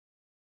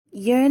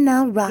You're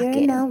now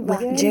rocking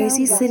with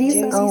Jersey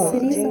City's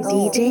own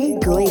DJ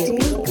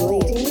Gojas.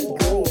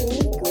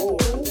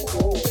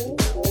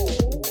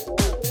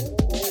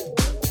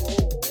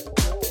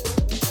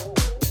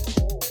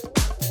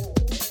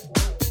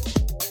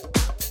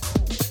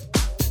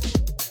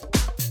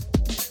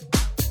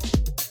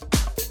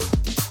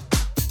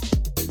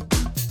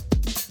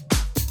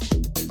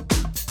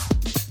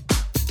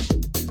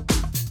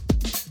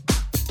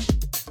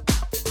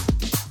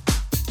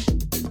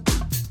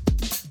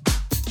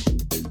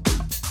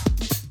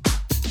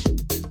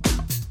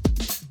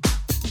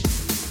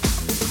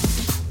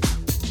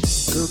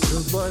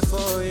 Good boy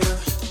for you,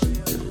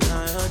 and I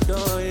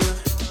adore you.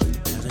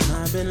 Haven't I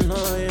been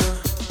loyal?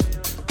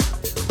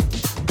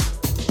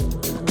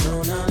 No,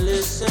 now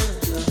listen,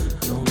 yeah.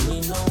 Don't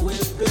need no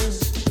whippings.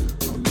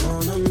 I'm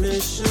on a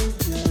mission,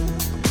 yeah.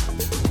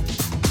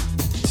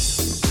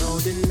 No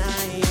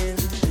denying,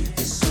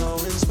 it's so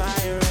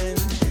inspiring,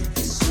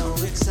 it's so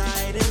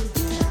exciting,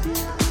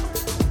 yeah.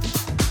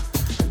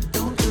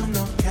 Don't do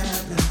no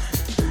capping,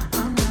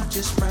 I'm not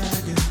just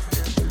bragging.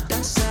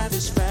 That's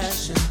savage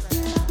fashion.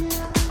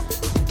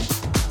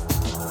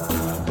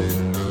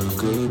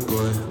 Good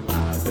boy,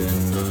 I've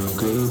been a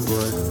good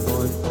boy,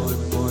 good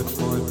boy.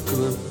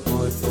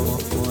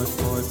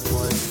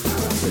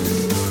 I've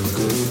been a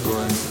good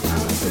boy,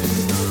 I've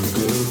been a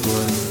good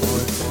boy,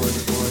 good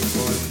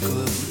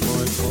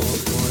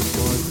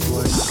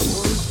boy. I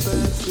was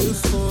bad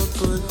before,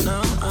 but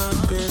now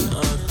I've been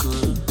a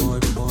good boy,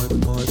 good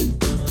boy.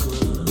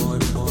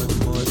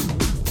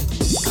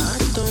 I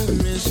don't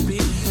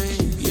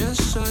misbehave,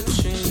 yes I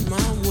changed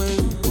my way,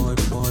 boy,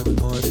 good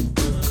boy.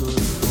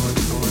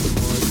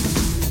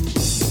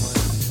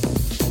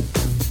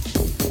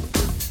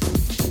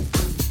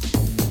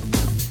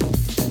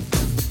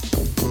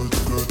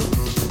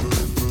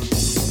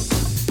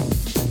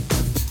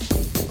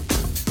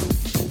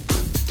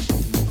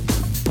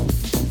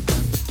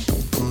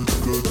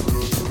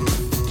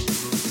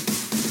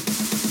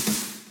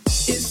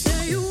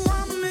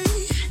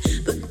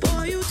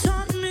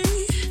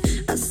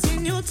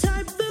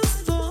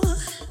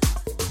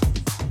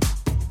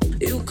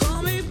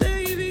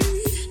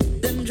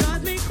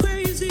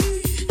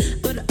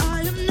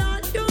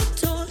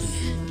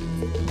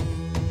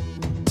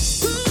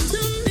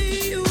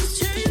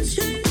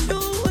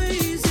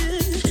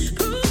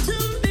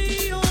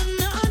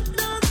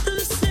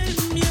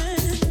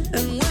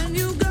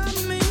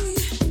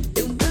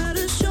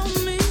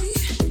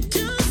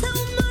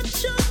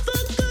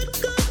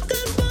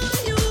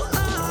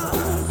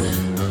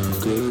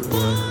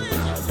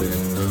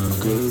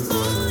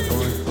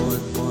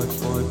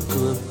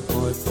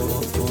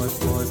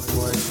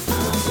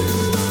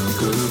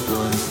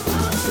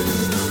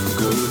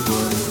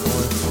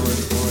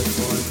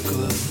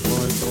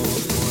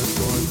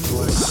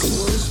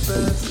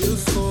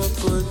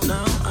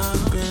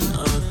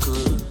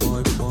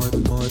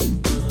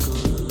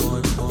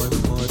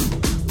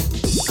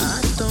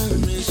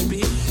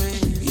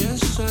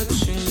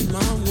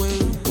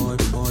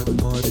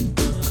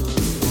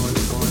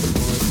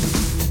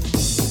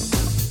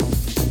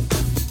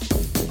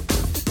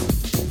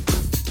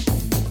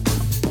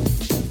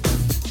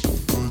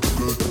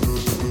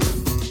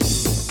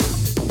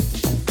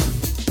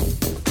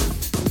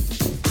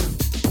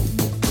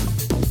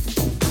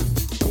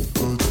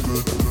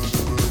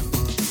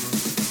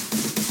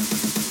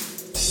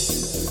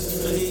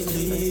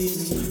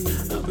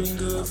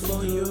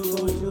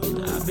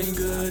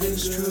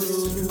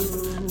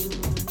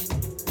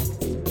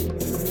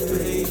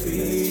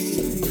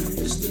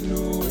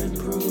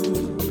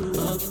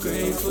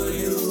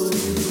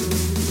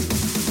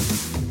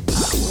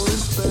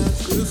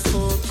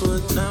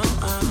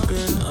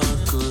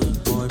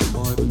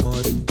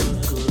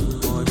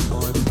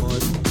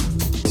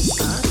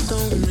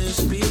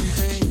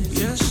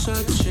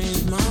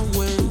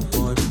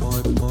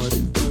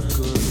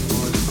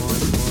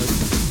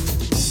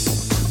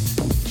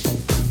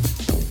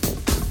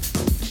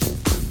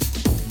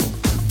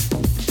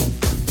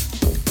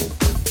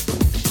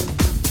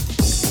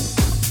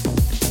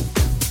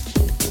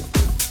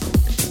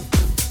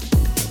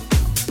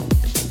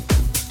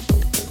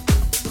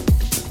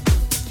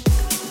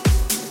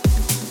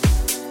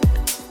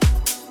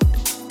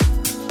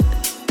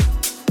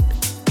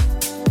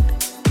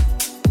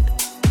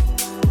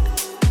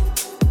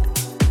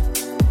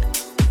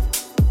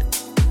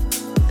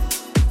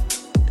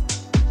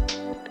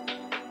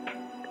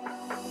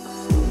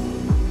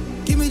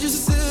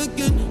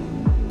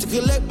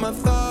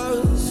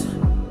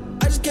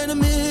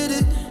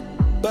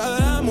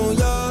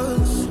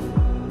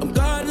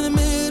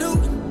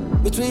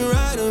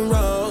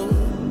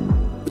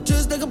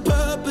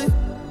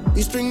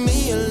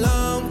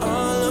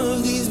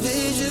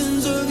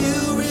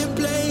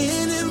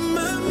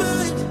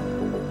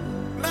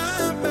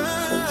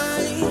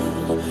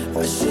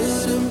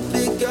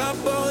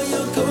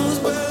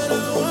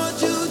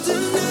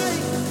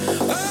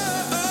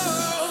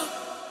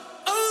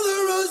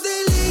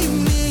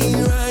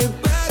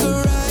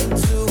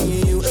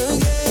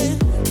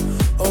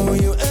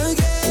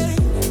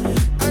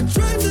 I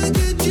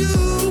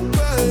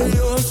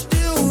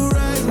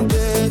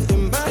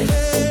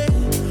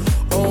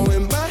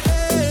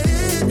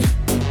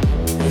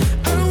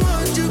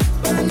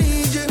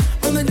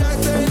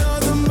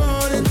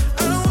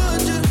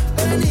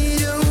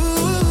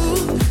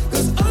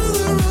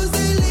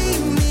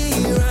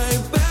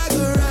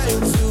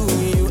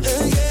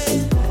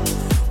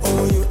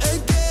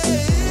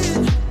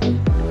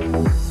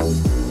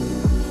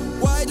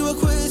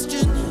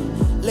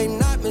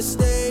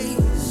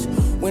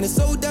when it's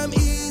so damn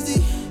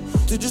easy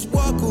to just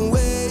walk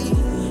away.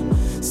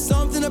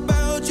 Something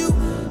about you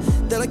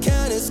that I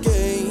can't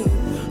escape.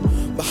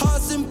 My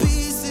heart's in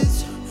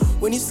pieces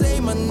when you say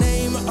my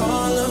name.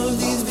 All of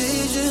these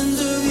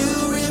visions of you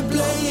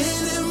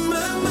replaying in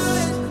my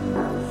mind,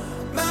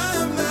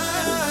 my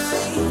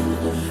mind.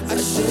 I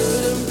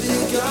shouldn't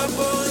pick up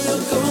on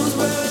your calls,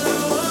 but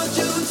I want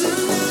you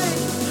tonight.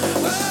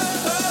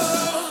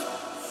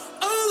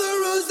 All the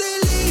roads they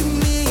lead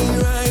me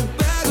right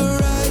back,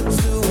 right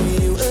to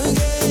you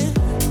again.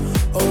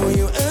 Oh,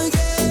 you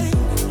again.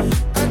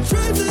 I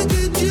tried to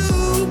get you,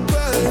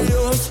 but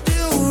you're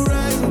still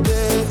right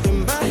there in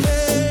my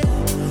head.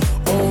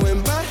 Oh, in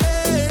my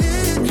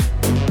head.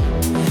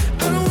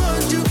 I don't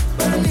want you,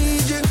 but I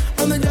need you.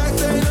 On the dark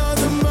side of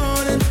the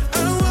morning. I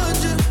don't want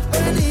you,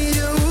 but I need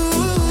you.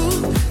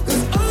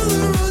 'Cause all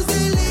the roads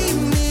they lead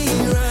me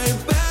right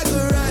back,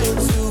 right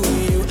to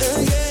you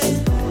again.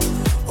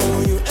 Oh,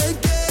 you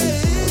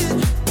again.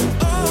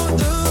 All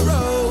the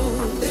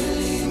roads they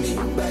lead me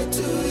back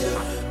to you.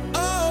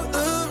 All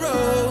the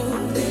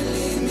roads they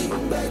lead me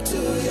back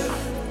to you.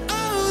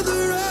 All the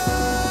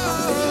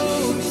roads they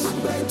lead me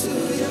back to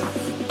you.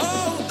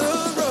 All the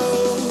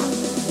roads.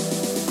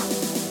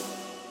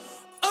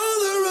 All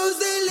the roads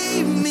they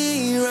lead me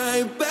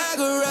right back,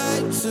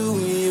 right to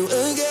you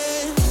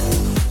again.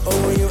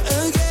 Oh, you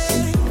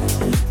again.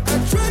 I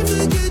tried to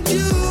get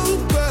you,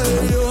 but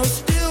you're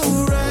still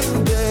right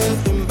there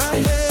in my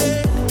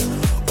head.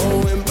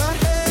 Oh, in my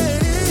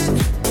head.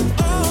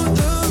 All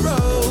the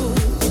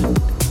roads.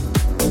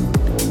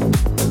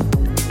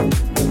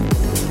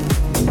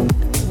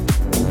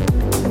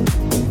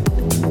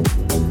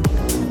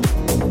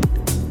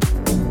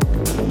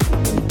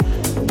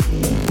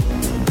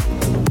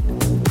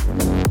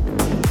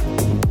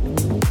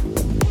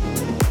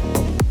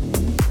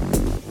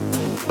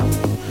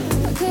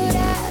 I could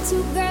have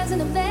two girls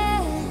in a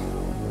bed.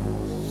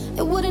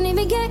 It wouldn't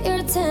even get your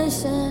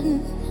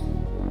attention.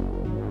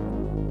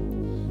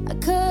 I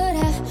could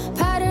have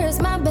Powder as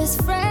my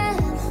best friend.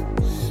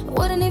 It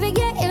wouldn't even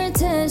get your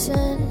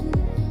attention.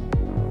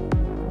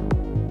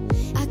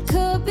 I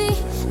could be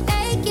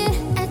naked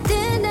at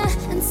dinner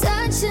and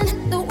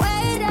touching the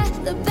waiter,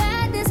 the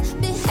baddest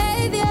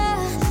behavior.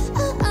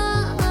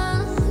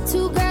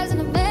 Two girls in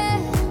a bed,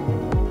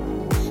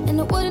 and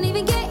it wouldn't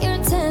even get your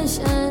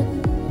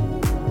attention.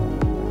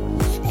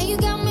 And you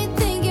got me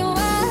thinking,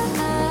 why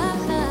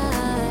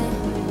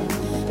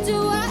do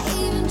I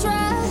even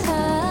try?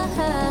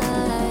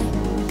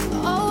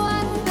 Oh,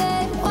 why,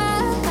 babe, why?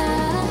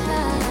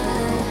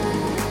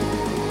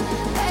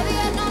 Baby,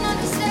 I don't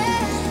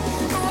understand.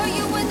 Who are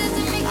you with this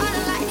and me on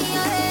a light in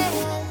your head?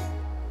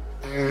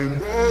 I'm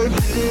right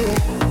here.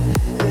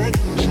 Why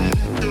don't you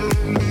look at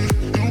me?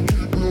 You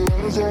keep your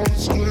eyes on the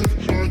screen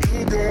like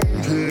you don't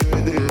care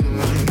that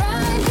I'm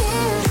Right here.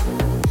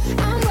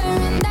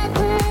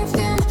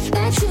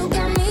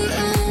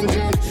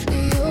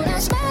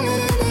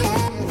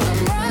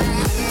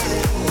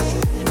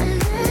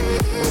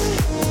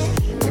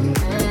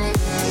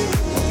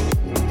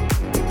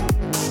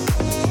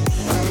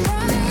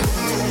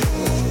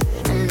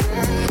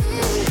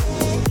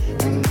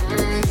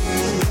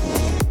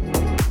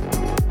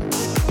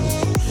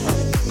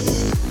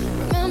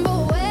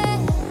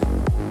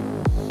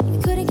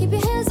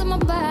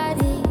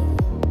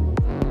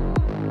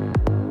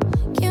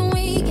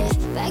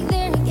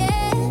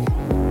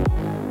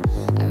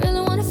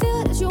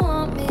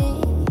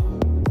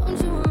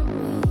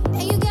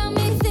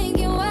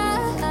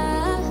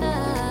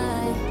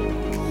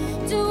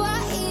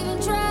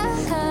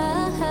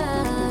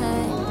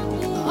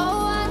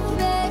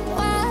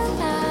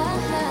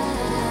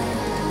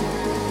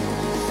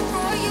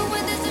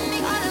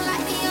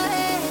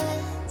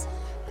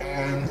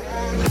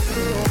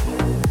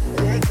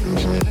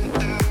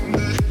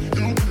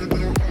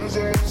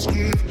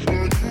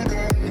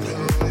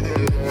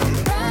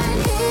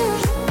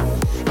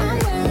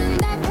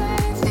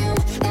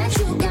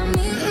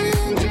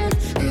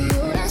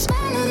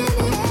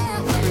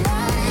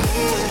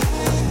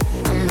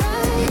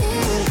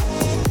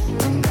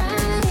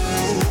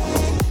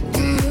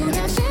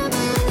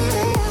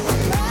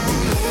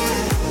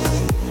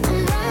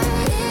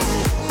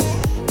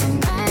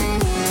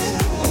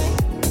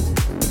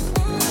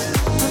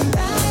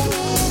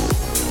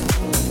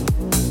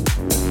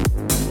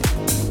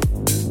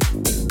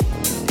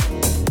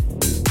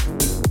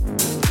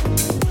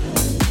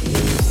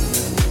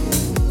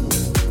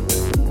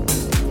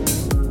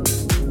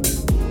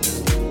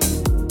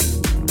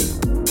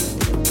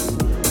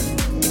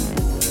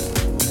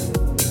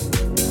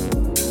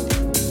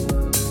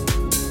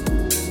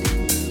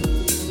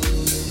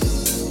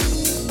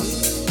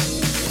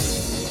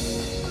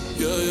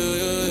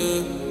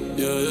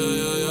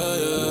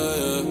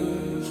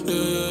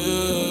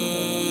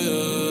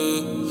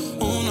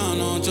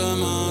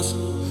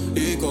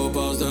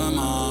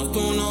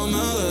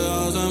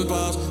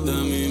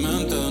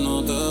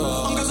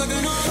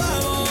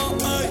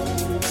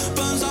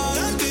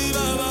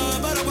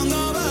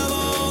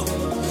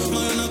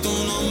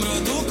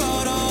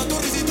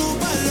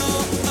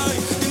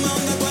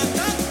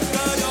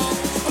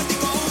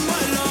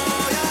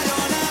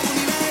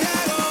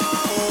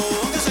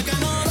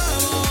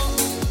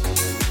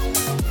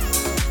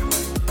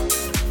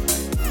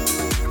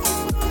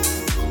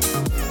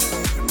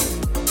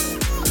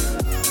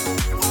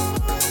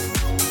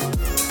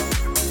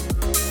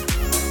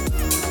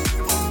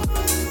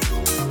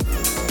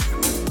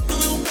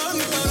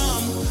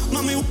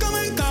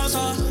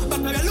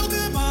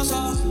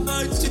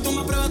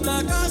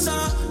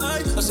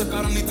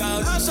 cara ni te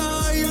besa.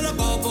 Y yo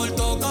loco por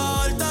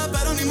tocarte,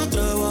 pero ni me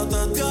atrevo a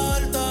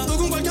testearte. Tú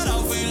con cualquier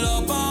outfit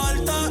lo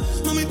parte,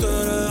 mami tú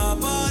eres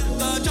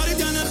aparte. Charlie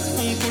tiene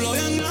un culo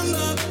bien grande,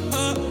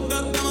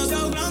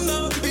 demasiado grande.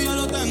 Y yo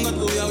lo tengo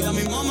estudiado, ya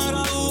mismo me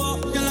graduó.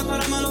 Y en la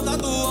cara me lo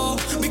tatuó.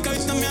 Vi que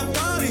viste mi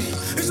story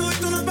y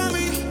subiste una pa'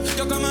 mí.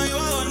 Yo que me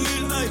iba a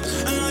dormir, ey,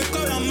 en la disco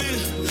eran 1000.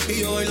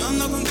 Y yo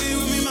bailando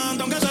contigo en mi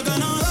mente, aunque sé que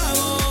no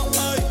debo,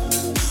 ey,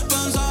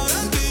 pensar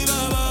en ti,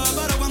 bebé.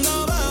 Pero cuando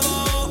bebo,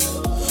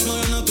 no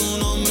viene tu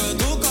nombre,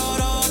 tu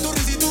cara, tu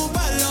risa y tu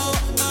pelo.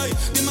 Ey,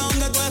 dime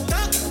dónde tú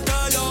estás, que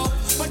yo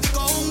por ti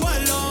cojo un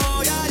vuelo.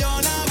 Ya yo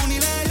nago ni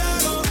le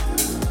llego.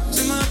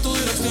 Si me das tu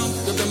dirección,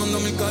 yo te mando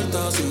 1000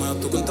 cartas. Si me das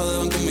tu cuenta de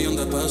banco, 1.000.000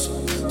 de pesos.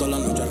 Todas las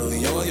noches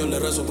arrodillado a Dios le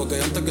rezo,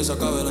 porque antes que se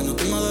acabe el año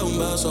tú me des un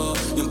beso.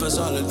 Y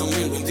empezar el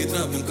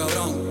 2023 bien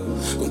cabrón,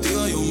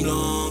 contigo hay un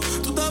blon.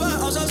 Tú te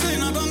ves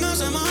asesina con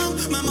ese man,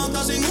 me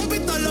matas sin un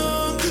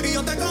pistolón. Y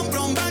yo te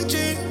compro un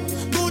Benchi,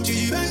 Gucci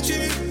y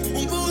Benchi,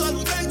 un poodle,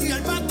 un Fenty y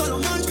el pato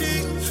los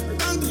manchi.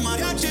 Canto un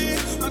mariachi,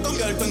 me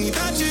convierto en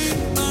Itachi.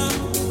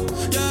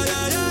 Yeah,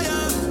 yeah, yeah,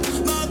 yeah.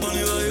 Bad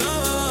Bunny, baby,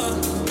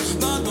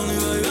 Bad Bunny,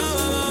 baby,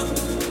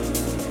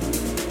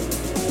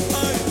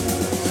 ay.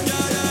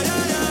 Yeah, yeah,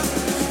 yeah, yeah.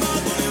 Bad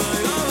Bunny,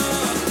 baby,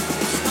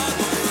 Bad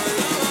Bunny,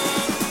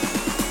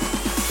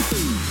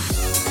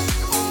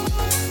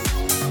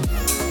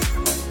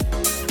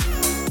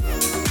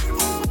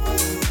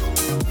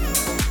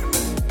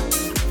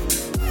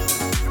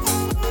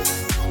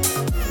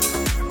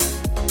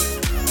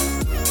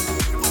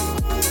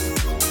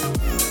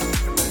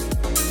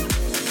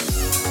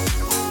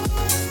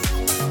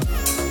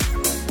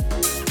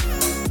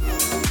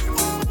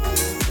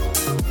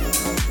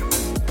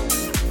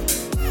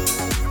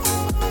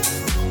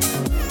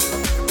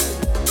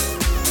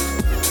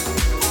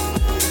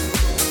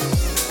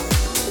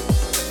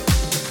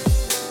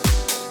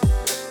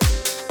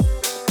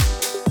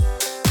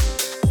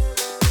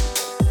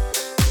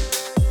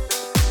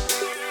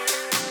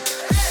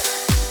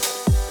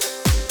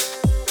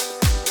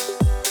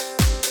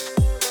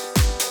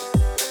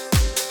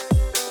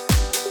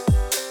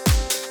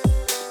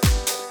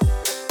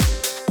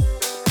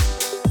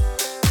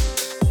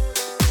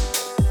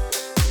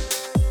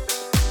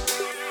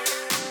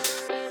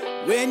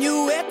 When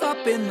you wake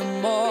up in the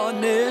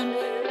morning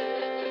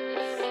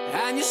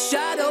and you're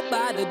shadowed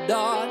by the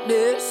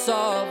darkness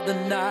of the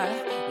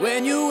night.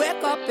 When you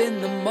wake up in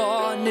the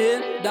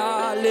morning,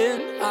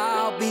 darling,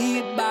 I'll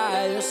be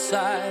by your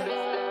side.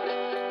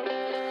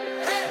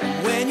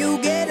 When you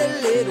get a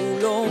little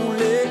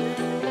lonely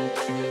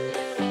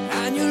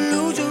and you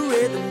lose your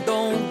rhythm,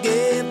 don't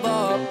give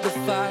up the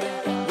fight.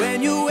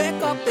 When you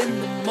wake up in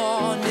the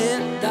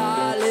morning,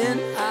 darling,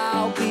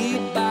 I'll be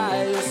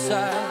by your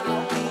side.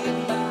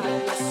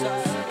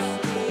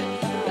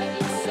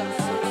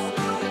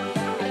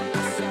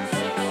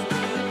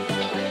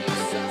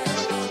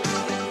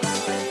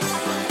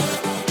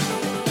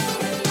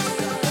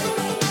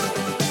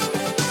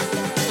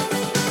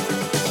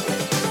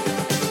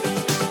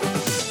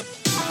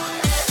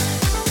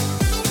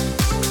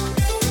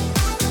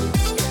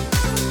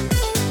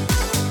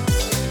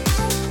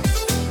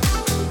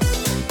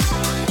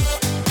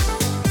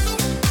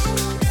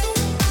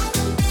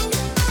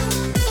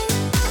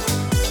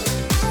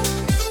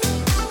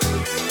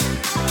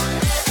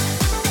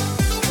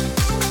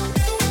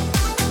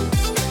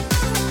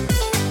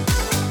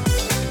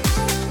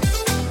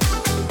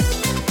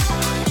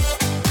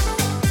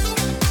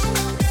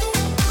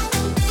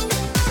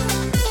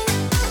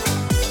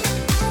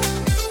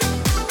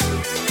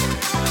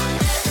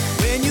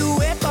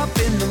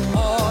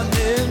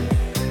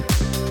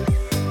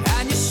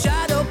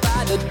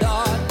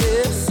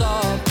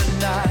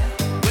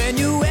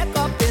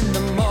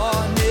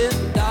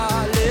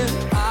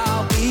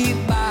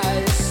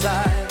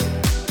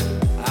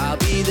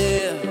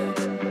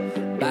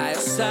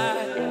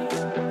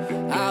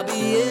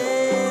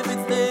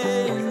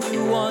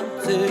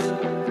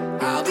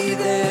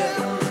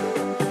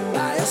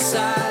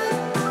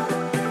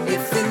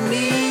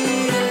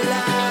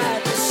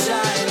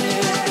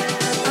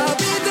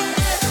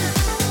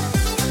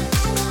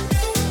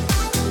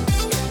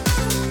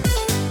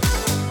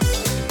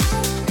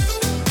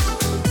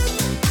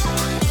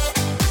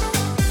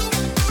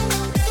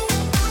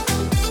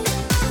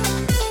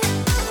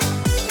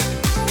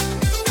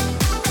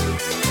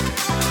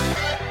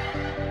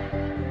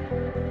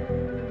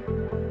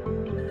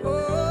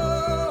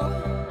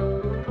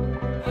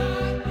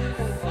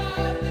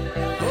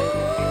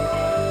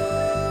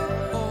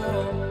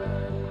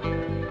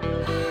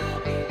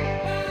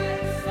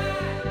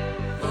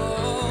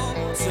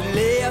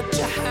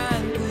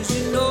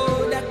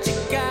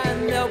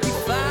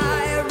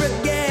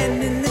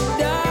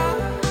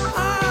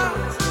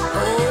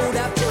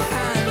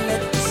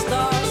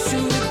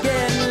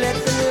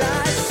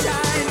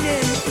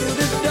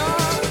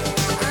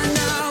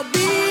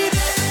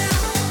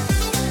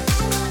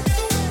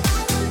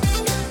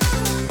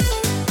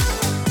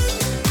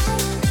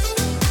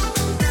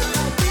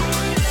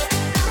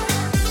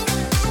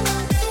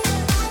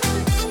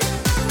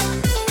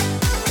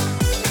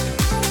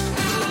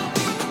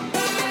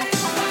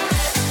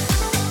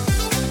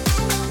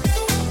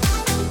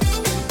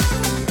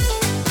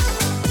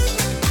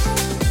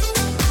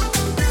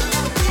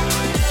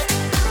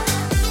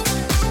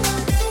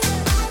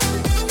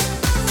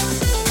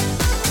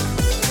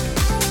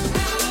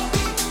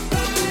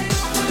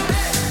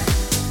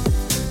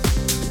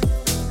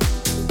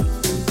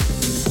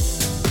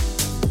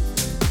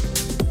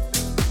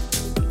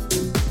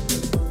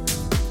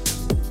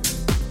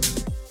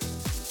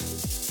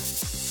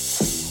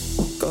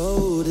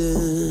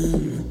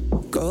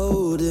 golden,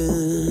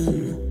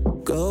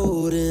 golden,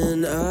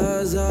 golden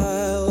as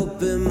I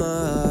open my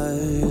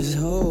eyes,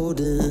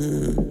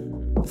 holding,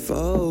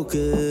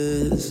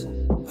 focus,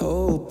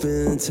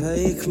 hoping,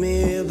 take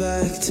me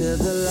back to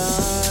the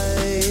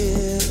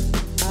light.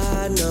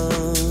 I know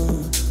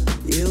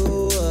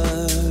you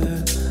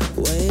were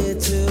way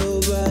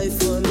too bright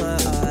for my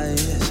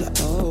eyes,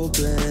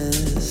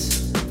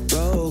 hopeless,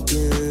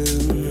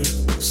 broken,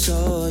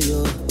 so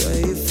you'll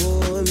wait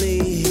for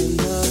me in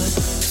the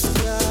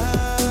sky.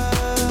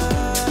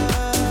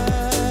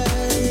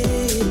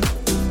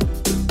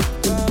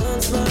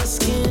 Burns my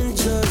skin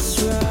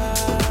just right.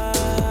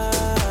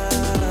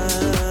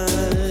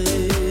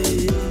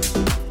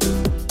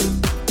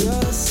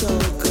 You're so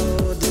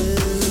golden.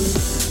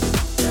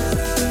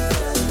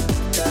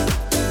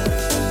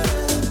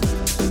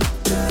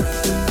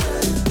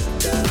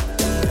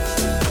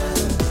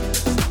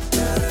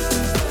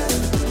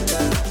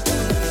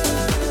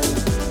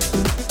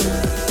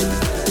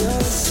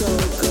 You're so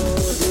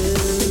golden.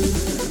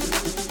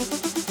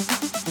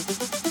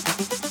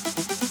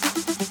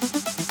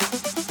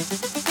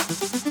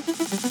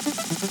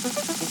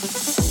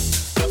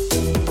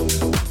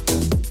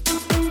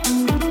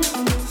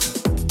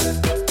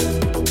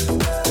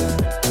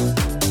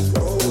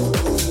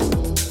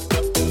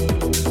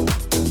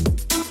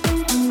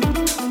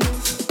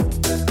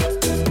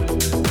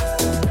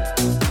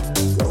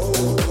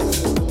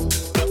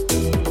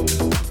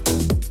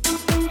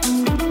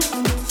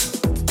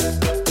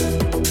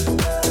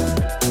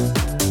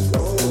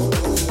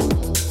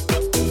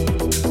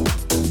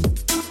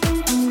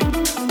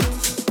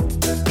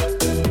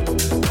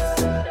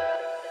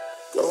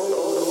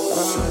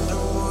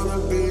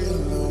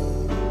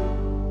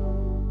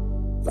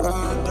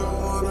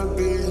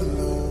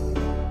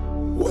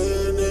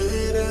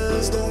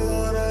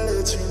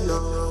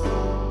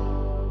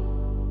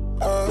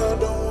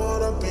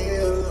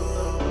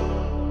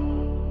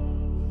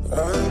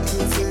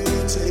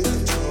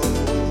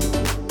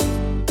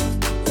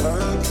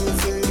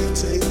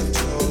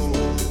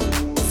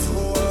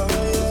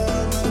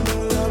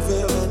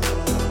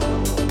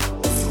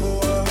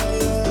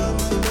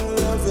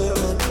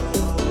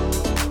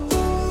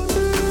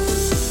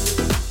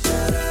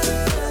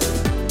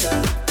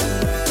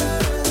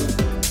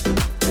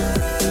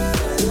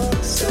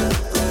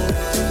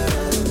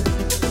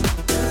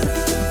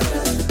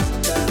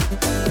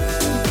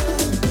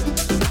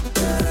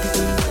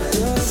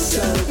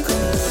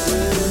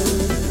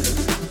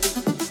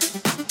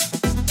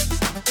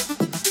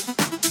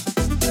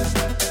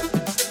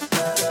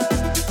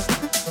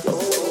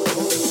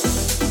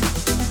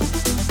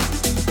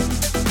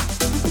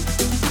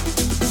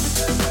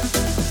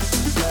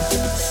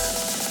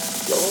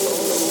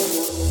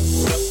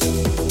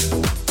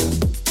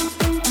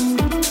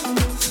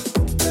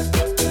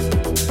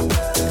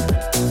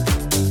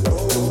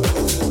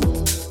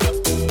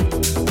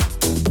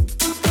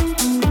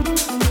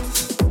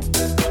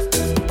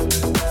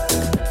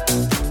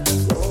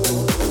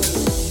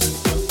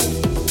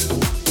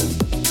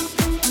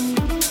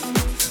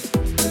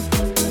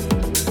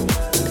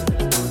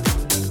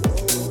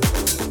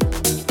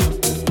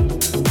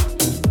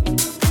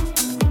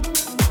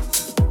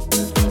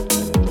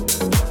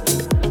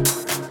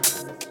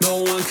 No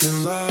one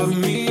can love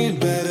me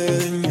better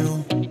than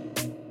you.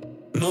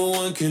 No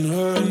one can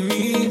hurt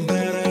me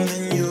better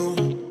than you.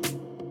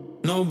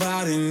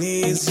 Nobody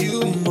needs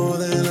you more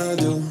than I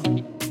do.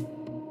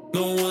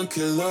 No one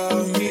can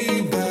love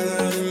me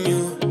better than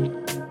you.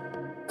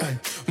 Ay,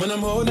 when I'm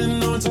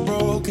holding on to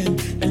broken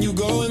and you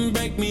go and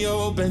break me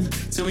open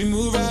till we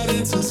move right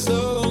into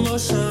slow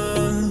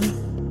motion.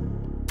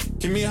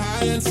 Get me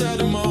high until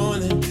the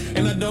morning,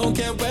 and I don't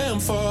care where I'm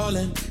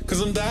falling,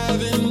 'cause I'm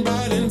diving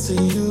right into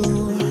you.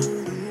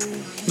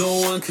 No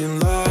one can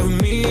love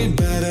me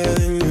better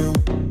than you.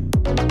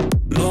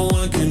 No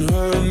one can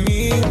hurt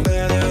me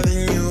better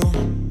than you.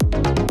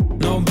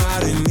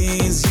 Nobody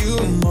needs you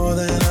more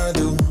than I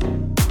do.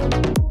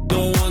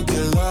 No one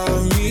can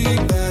love me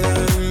better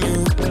than you.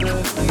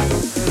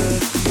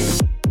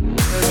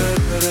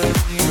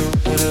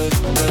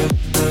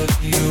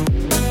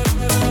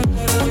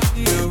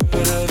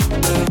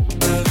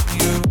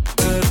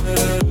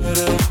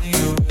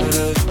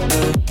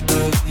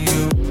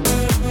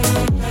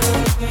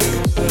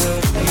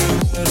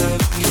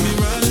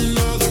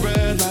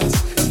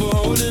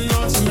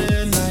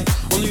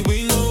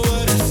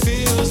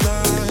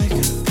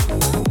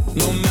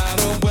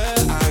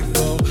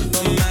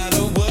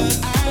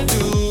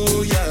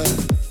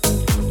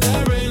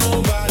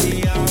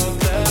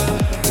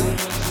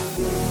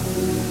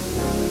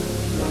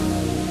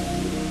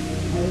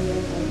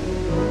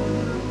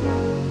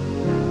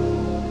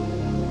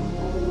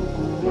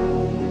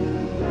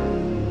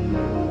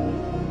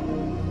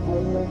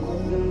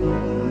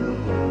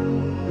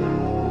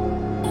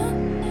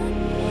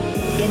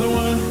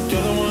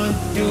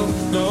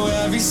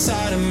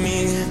 Side of me,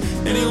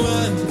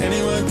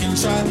 anyone can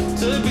try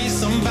to be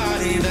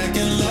somebody that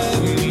can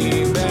love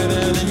me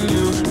better than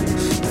you.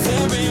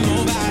 There ain't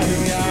nobody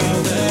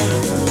out there.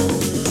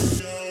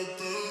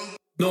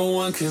 No No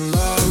one can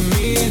love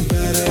me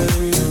better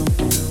than you.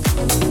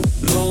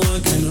 No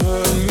one can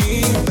hurt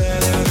me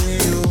better than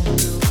you.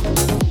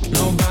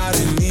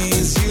 Nobody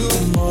needs you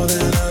more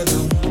than I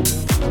do.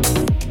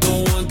 No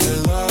one can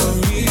love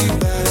me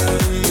better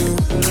than you.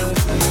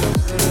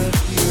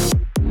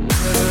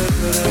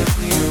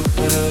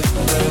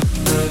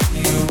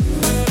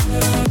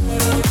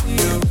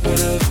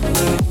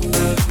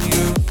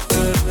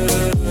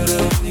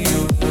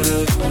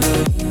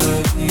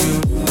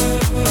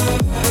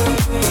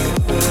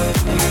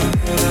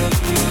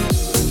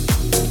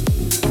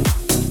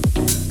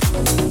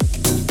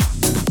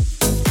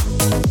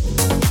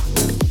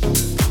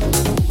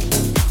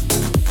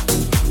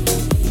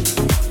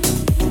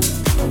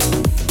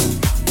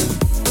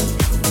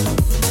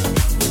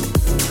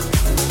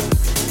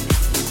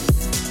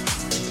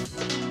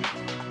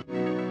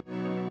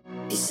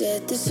 You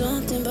said there's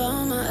something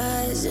about my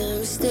eyes, and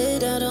we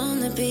stayed out on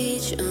the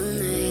beach all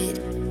night,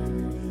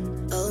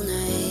 all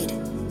night.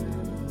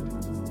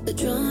 But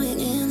drawing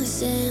in the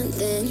sand,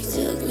 then you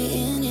took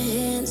me in your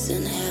hands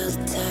and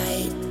held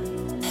tight,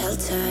 held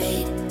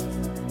tight.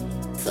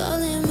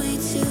 Falling way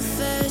too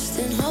fast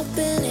and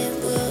hoping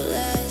it will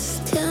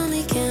last. Tell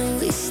me, can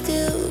we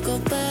still go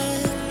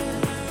back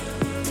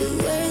to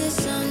where the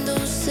sun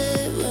don't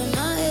set with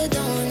my head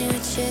on your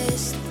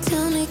chest?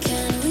 Tell me,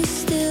 can we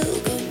still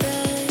go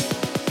back?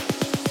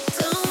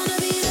 Don't wanna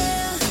be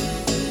there,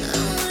 I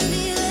wanna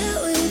be there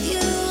with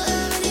you. I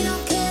really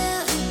don't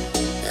care,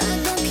 I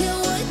don't care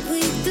what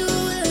we do.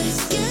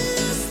 Let's get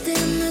lost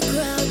in the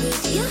crowd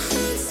with your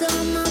hands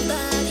on my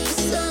body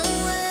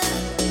somewhere.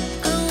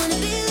 I wanna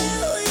be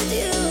there with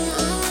you,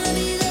 I wanna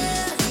be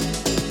there.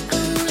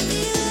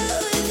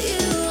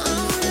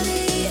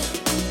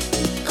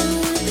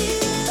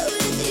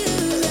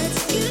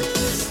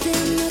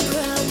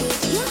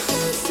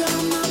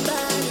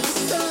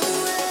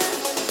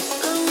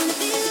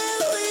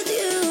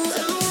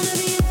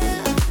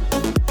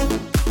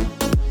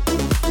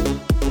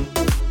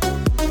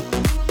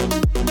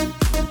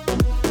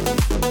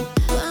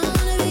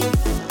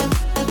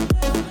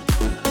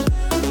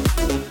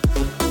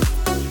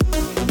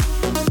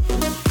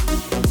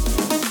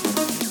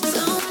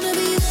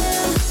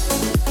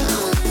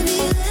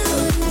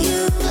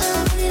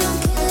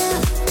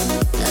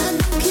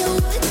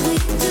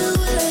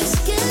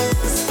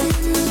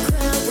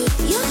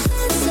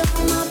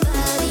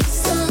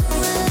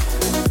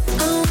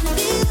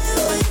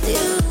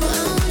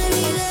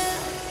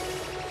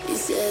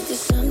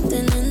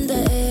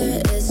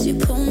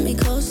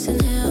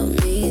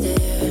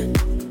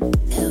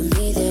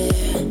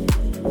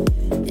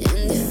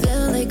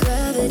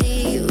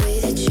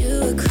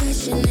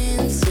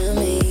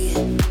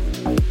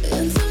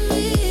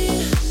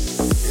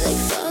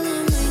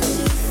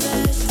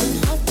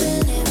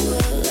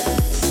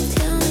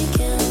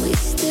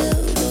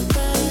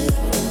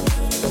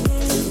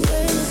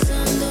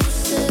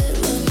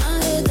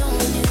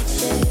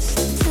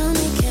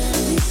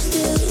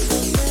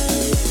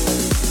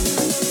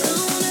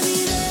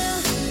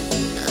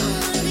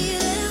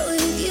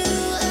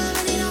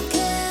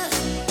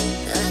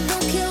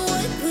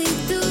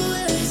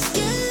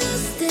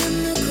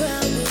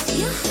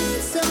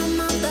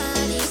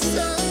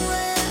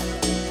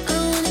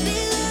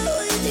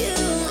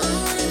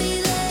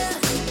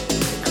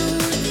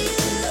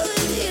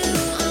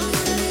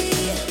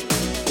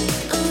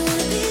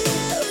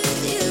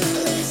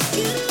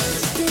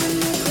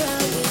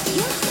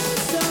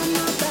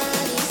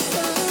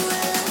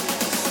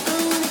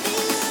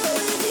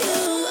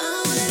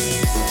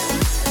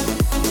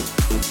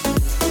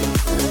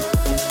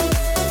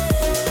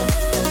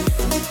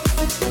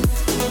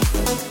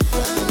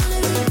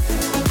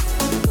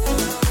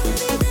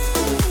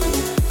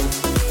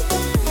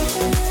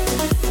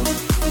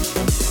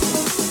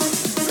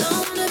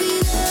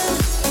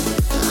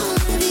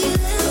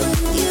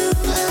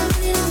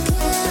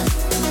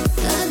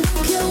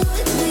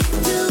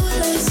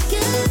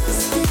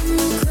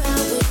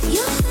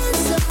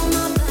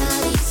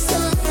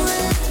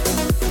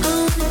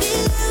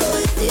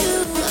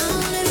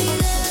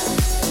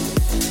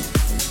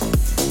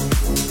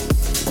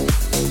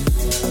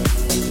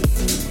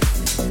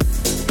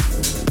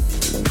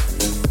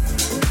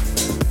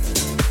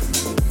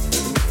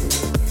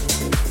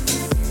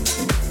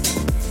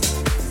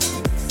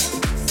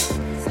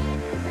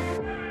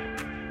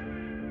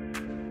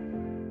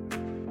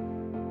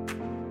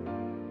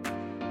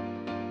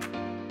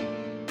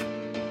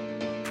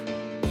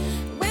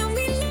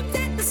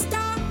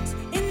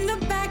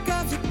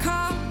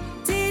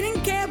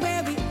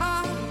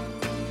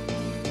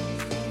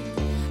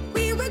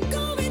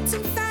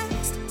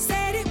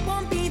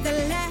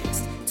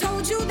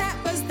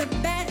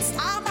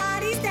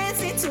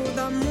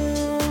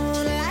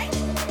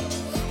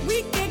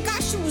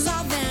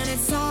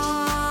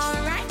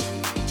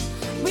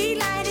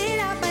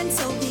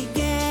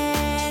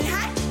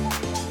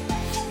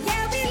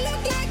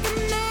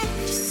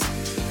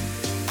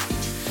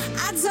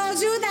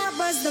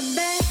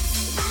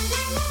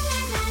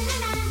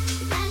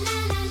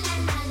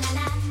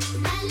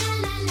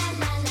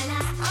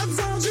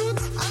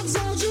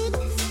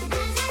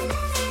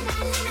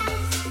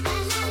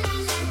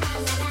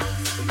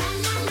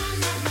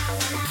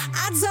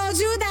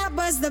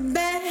 the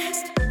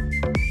best.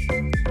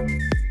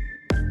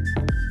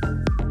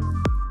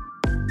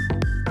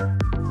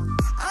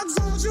 I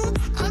told you,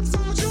 I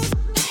told you.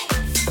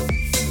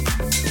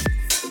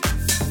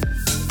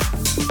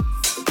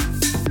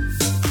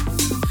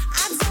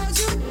 I told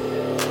you.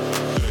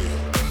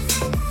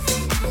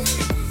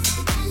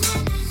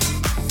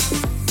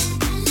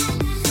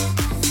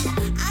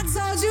 I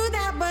told you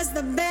that was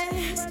the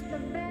best.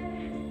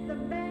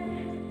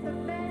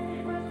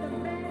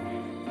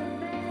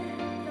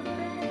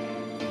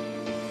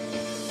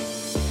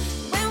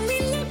 When we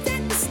looked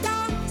at the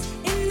stars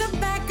in the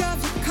back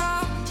of your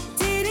car,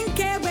 didn't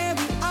care where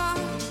we are.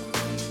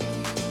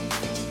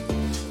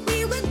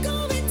 We were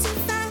going too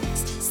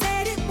fast,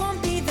 said it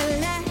won't be the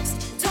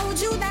last. Told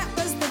you that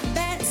was the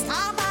best.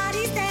 Our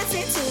bodies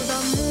dancing to the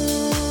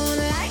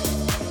moonlight.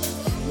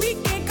 We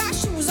kick our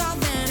shoes off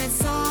and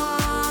it's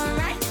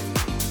alright.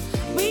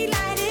 We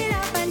light it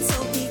up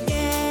until we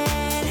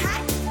get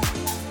high.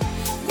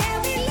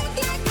 Yeah, we look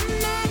like a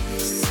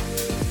mess.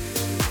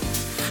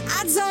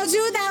 I told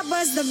you that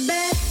was the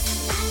best.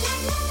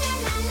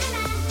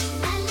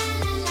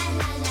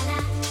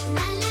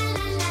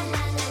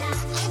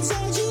 I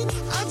told you,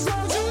 I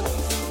told you.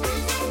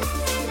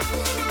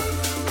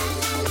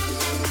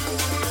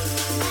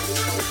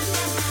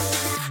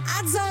 I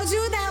told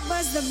you that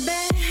was the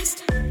best.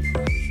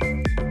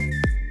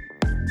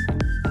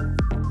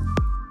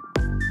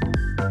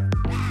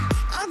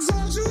 I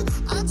told you,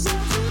 I told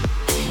you.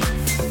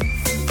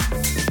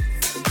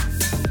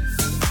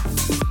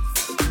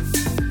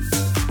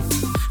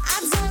 I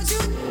told you.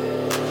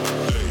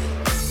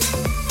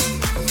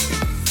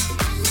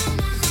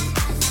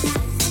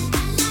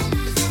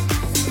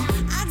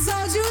 I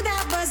told you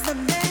that was the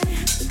best.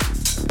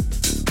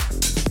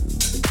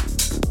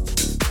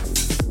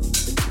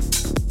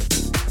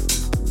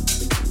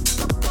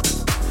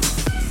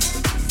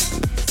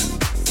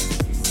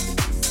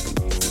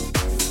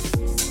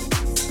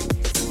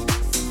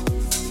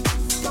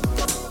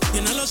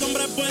 Tiene a los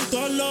hombres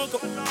puestos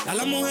locos, a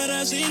las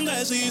mujeres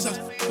indecisas.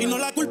 Y no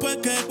la culpa es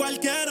que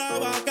cualquiera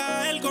va a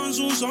caer con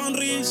su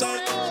sonrisa.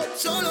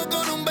 Solo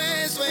con un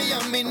beso ella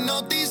me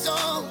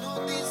hipnotizó.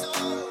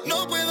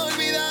 No puedo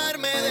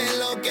olvidarme de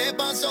lo que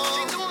pasó.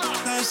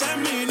 Esa es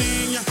mi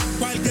niña,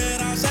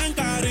 cualquiera se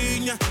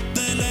encariña.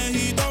 De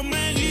lejito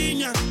me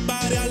guiña,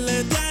 varias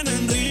le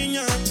tienen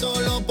riña.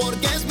 Solo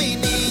porque es mi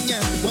niña,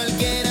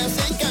 cualquiera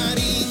se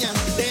encariña.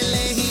 De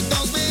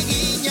lejitos me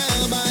guiña,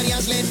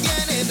 varias le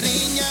tienen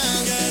riña.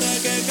 Quiere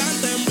que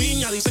cante en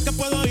viña, dice que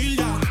puedo ir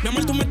ya. Mi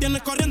amor, tú me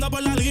tienes corriendo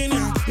por la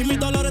línea y mis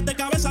dolores de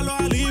cabeza los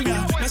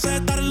alivia. Me hace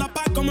estar en La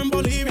Paz como en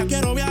Bolivia.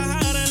 Quiero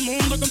viajar el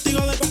mundo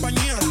contigo de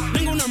compañía.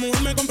 Ninguna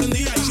mujer me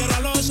comprendía. Y cierra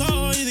los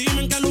ojos y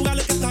dime en qué lugar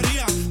es que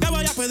estaría. Te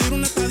voy a pedir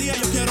una estadía.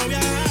 Yo quiero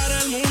viajar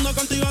el mundo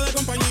contigo de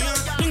compañía.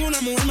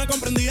 Ninguna mujer me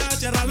comprendía.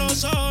 Cierra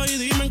los ojos y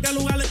dime en qué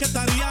lugar es que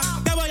estaría.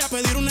 Te voy a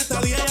pedir una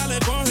estadía. Ya le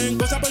cogen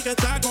cosas porque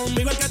está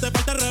conmigo. El que te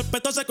falta el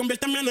respeto se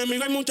convierte en mi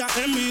enemigo. Hay muchas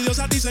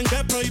envidiosas, dicen que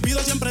es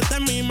prohibido. Siempre está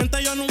en mi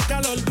mente, yo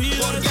nunca lo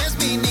olvido. Porque es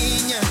mi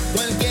niña,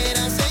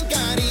 cualquiera se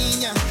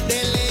encariña.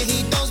 De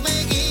lejitos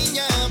me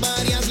guiña,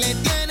 varias le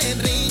tienen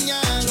riña.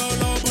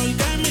 Solo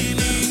porque es mi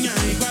niña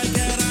y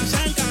cualquiera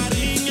se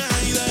encariña.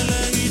 Y de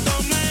lejito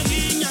me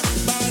guiña,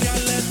 varias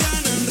le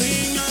tienen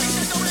riña.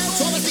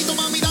 Suavecito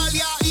mami,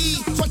 dale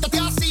ahí, suéltate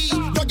así.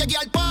 Yo llegué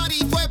al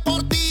party, fue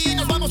por ti.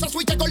 Nos vamos a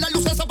switch con las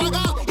luces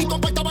apagadas. Y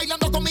compa está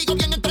bailando conmigo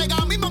bien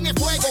entregada. Mi man es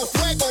fuego,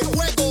 fuego,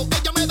 fuego.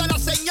 Ella me da la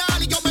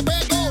señal y yo me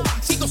pego.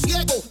 Sigo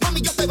ciego,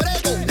 mami yo te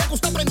brego. Le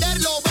gusta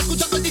prenderlo, va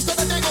escuchando el disco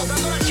de Tego.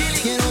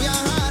 Quiero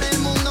viajar el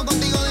mundo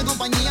contigo de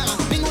compañía.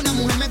 Ninguna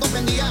mujer me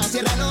comprendía.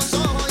 Cierra los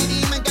ojos y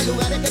dime en qué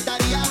lugares que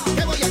estaría.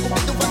 Que voy a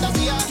cumplir tu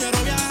fantasía.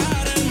 Quiero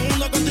viajar el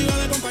mundo contigo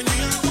de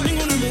compañía.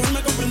 Ninguna mujer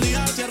me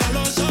comprendía. Cierra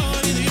los ojos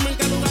y dime en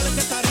qué lugares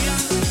que estaría.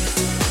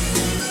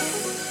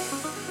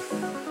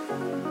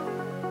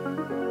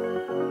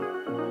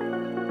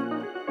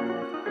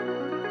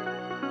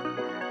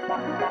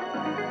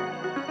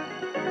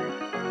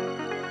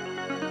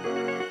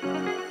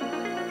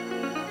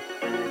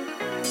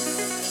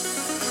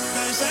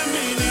 Esa es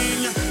mi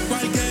niña,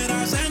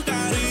 cualquiera se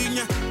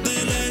encariña. De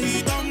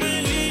lejito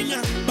me guiña,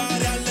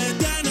 varias le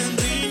tienen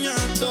riña.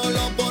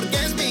 Solo porque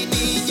es mi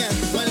niña,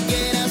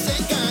 cualquiera se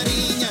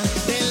encariña.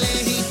 De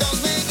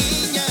lejitos me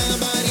guiña,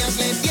 varias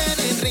le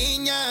tienen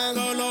riña.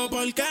 Solo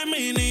porque es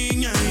mi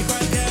niña y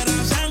cualquiera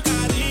se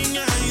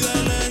encariña. Y de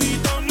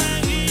lejito me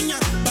guiña,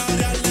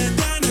 varias le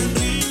tienen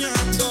riña.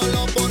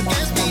 Solo porque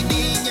es mi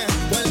niña,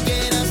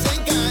 cualquiera se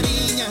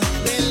encariña.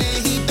 De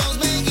lejitos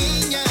me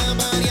guiña,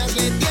 varias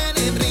le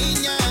tienen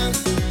riña.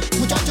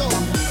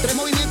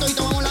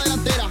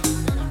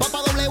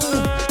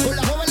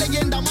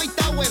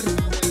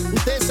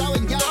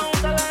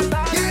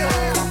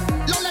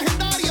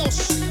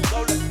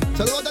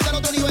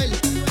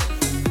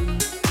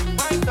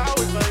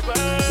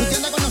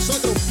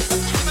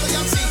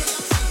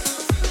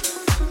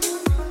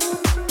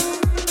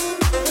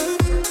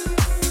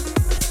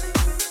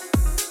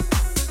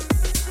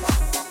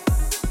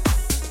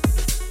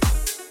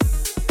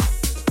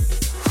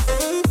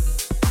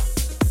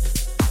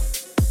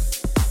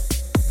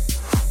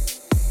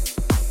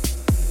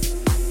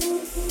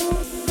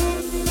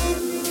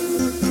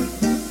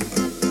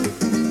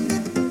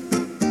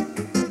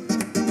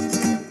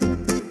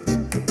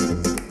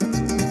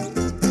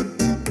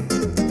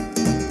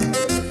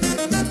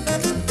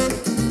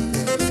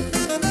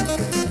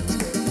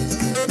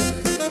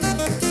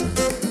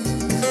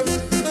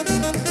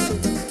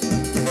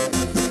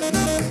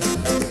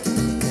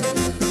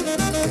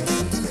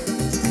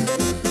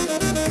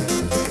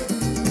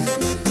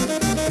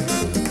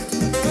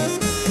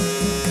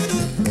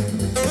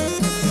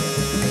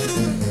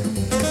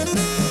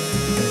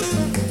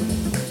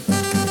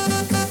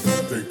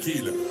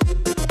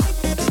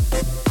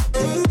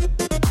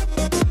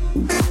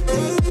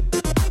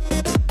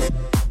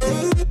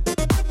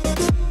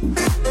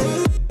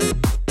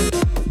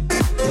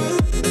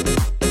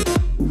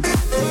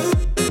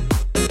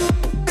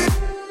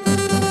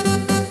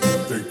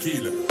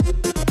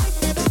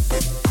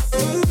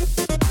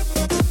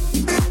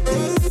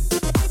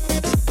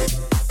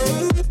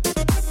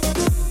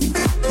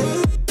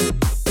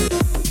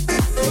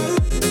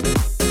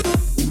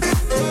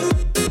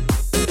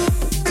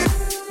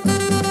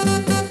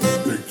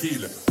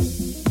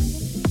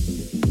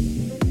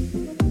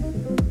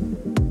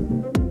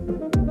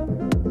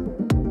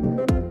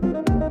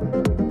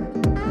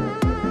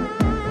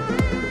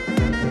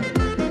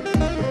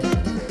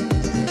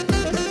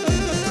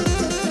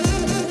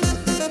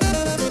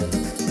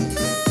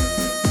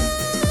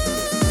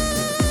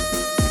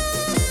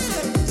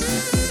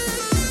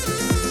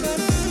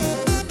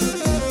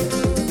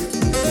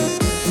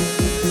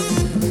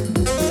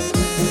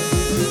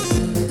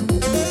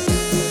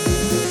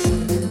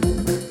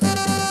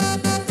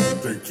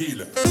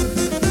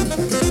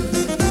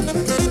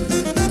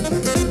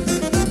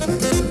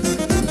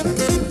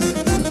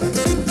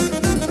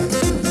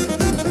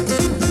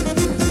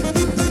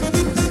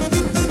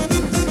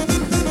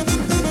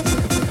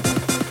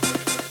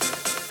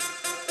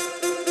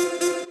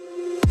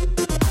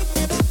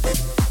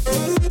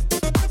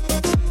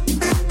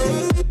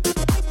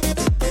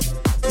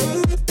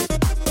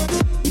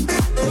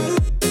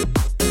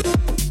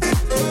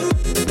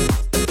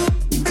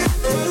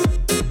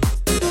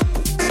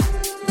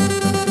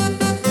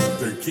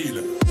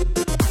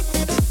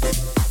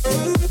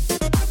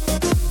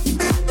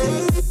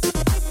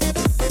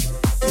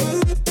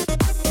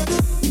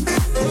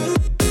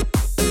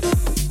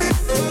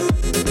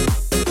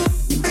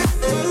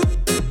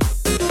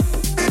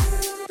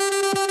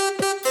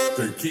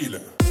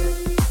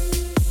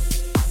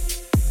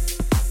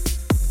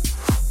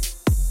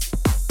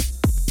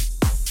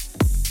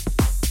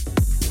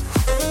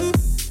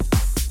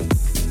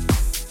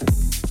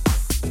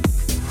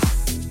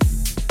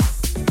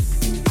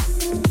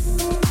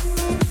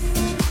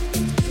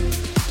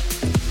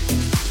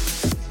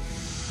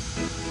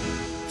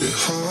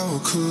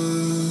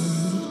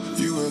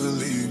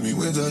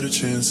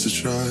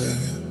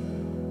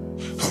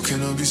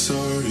 can I be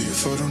sorry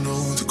if I don't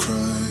know to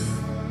cry?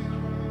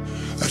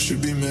 I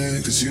should be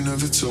mad cause you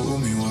never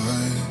told me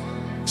why.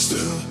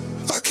 Still,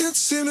 I can't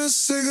seem to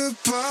say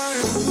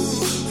goodbye.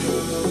 Ooh,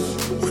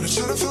 yeah. When I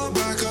try to fall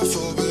back, I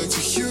fall back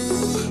to you.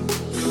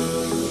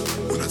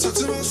 Yeah. When I talk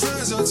to my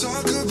friends, I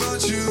talk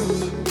about you.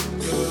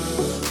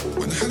 Yeah.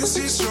 When the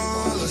Hennessy's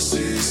strong, all I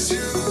see is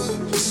you.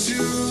 It's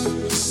you,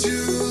 it's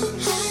you.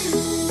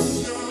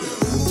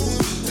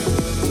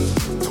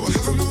 No, I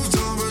haven't moved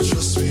on, but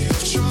trust me,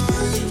 I've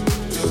tried.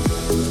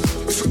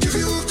 Yeah. If I give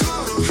you a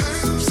call, don't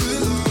hang up the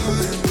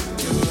line.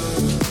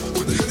 Yeah.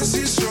 When the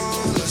Hennessy's strong,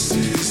 all I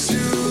see is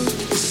you.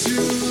 It's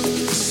you,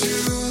 it's you.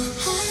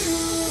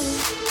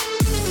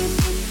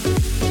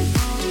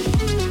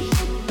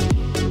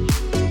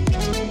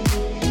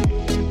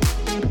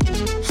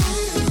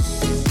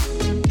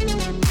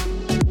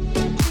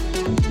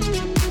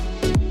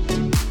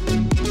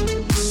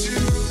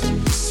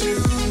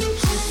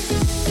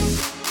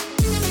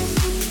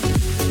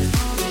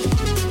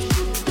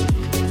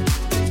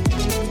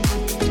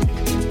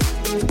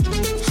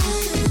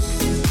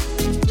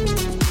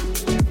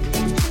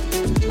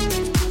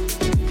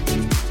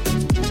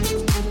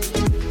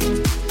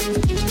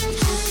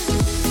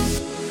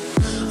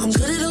 I'm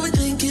good at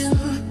overthinking,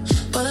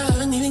 but I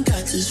haven't even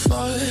got this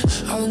far.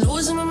 All I know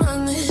is in my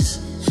mind is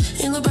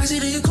in the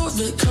backseat of your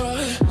Corvette car.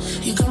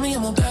 You got me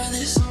on my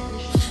baddest,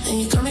 and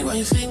you got me right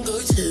your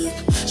fingertip.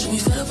 Should be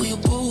fed up with your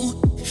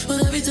boo,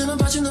 but everything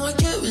about you know I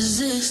can't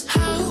resist.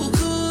 How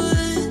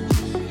could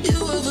you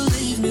ever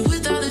leave me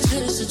without a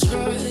chance to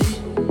try?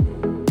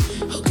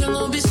 How can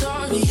I be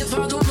sorry if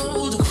I don't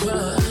know the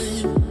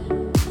crime?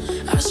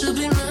 I should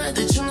be mad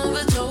that you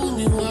never told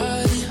me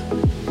why.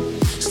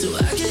 Still, I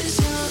can't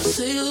seem to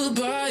say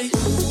goodbye.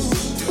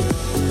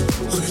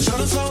 When I try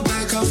to fall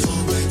back, I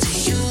fall back to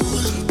you.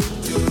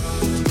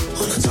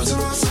 When I talk to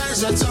my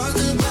friends, I talk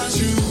about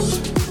you.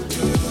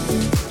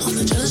 When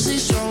the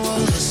jealousy's strong,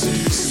 all I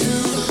see is you,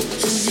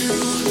 is you,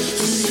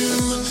 is you.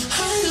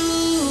 I do.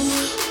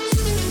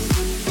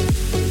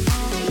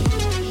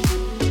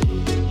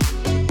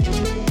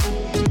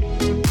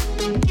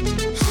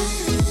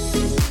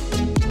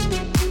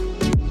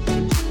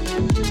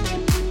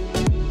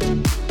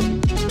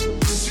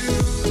 It's you,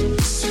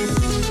 it's you.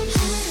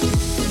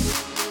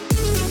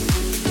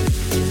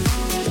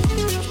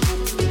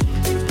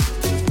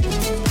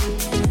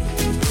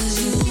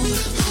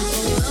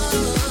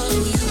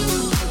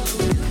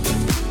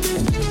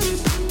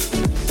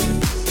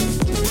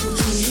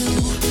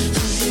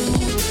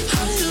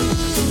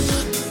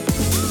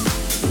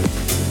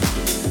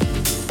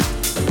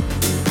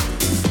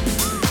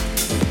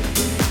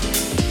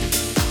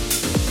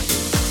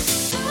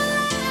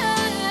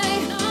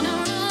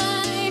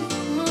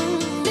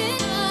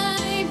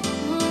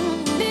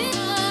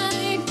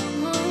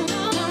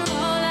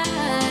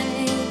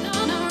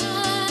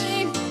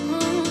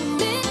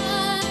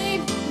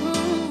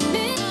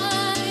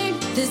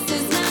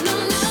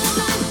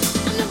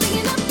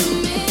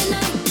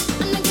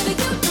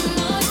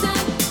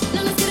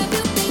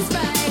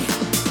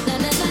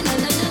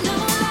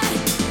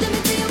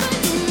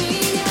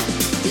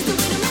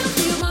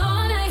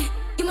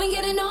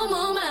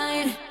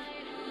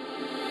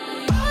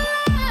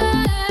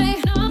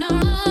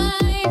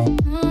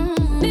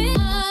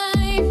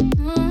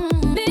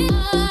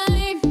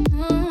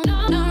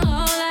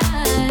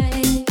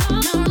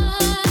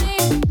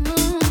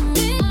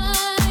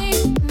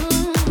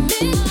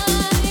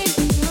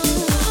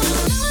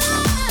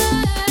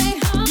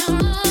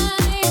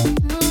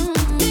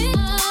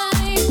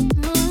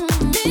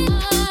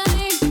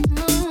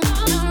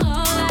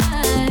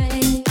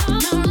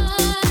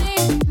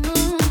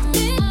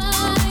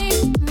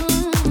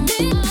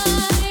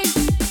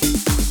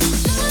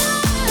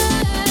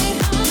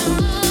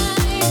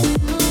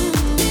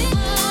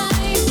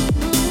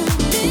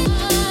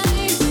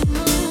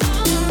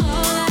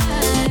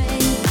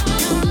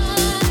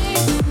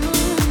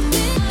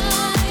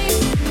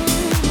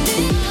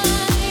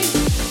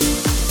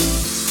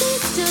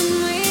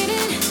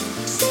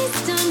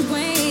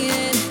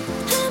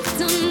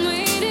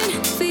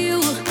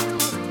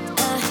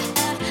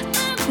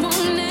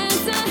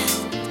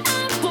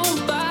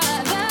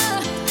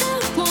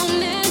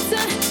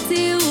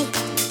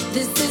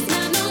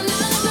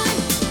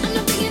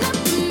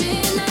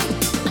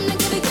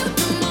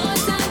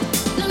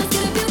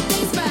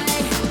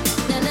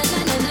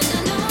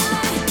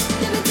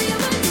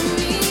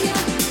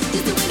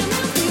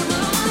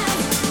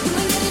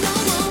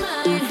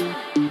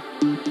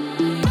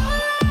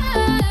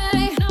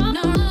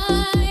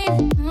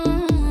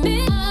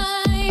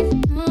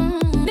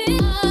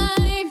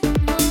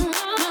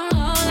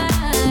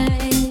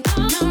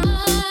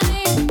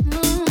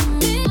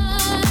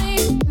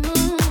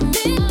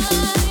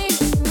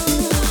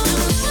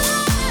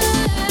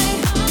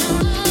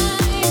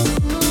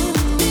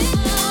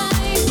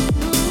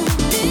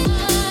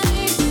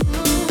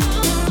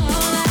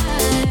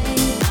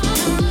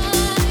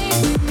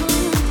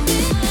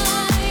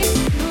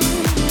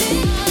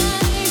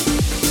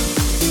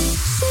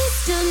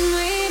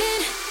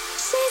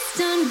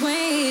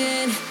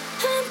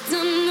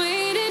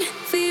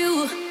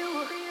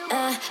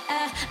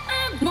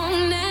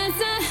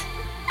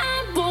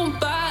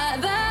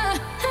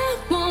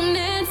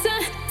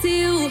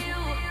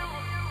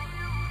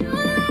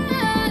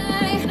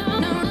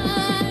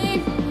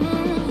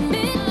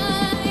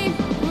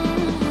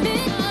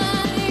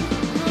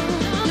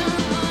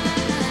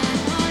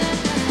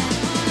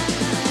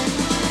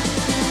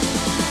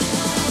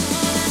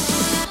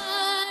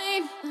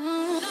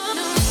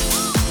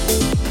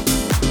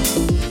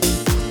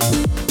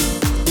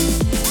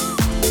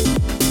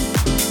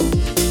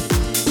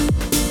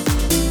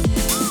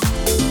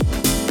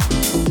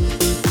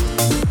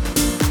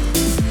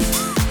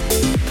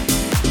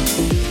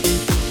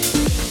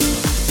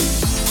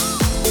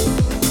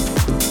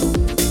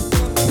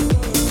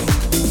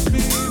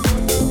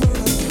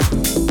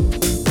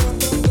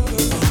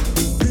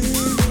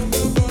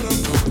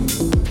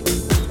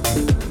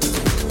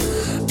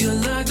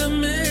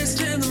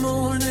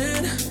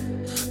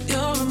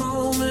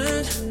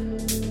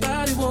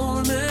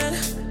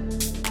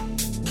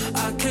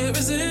 Where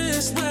is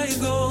this? Where you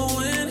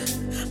going?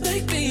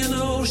 Make me an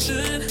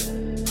ocean,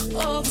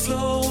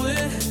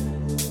 overflowing.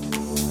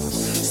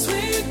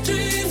 Sweet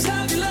dreams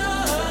of your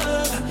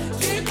love,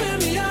 keeping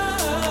me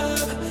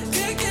up,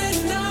 can't get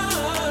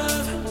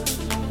enough.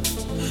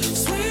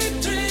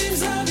 Sweet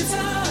dreams of your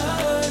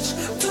touch,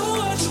 do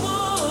what you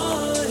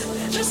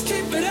want, just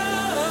keep it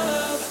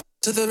up.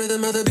 To the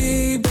rhythm of the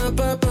beat, ba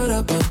ba ba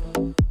da ba,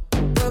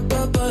 ba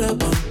ba ba da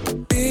ba,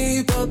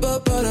 beat ba ba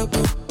ba da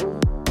ba,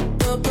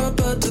 ba ba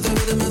ba. To the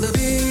rhythm of the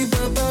beat,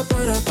 ba ba ba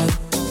da ba,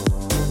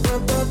 ba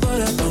ba ba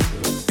da ba,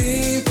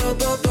 beat ba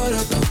ba ba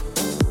da ba,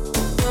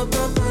 ba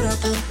ba ba da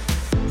ba.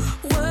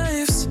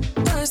 Waves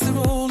as they're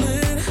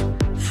rolling,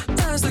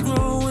 as they're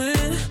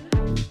growing,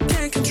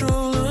 can't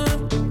control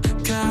them.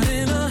 Caught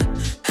in a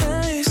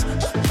haze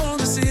up on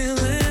the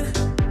ceiling,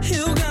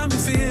 you got me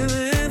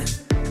feeling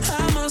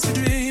I must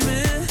be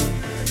dreaming.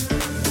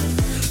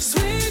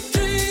 Sweet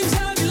dreams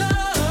of your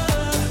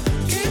love,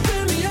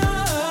 keeping me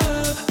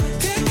up,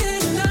 can't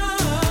get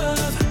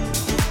enough.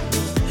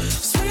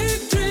 Sweet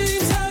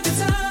dreams of your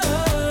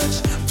touch,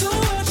 do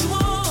what you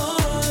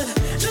want,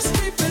 just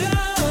keep it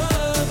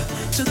up.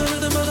 To the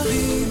rhythm of the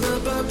beat, ba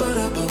ba ba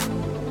da ba,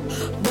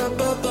 ba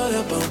ba ba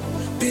da ba,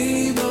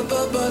 beat ba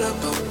ba ba da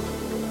ba.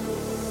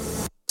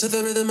 To the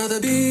rhythm of the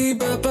beat,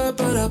 ba ba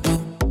ba da ba,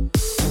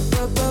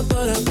 ba ba ba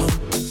da ba,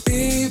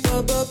 beat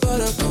ba ba ba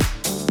da ba,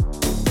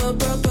 ba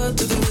ba ba.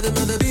 To the rhythm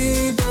of the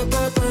beat, ba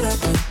ba ba da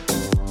ba,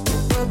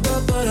 ba ba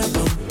ba da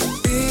ba,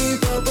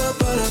 beat ba ba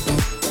ba da ba.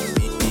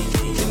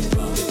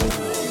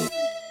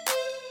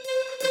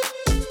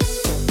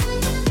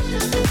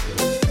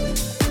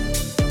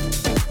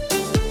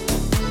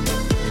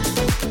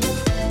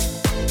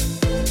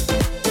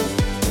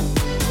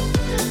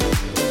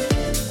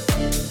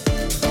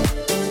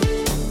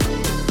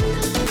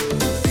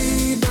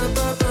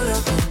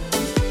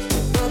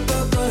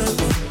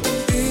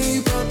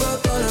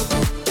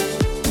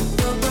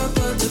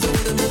 To the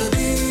rhythm of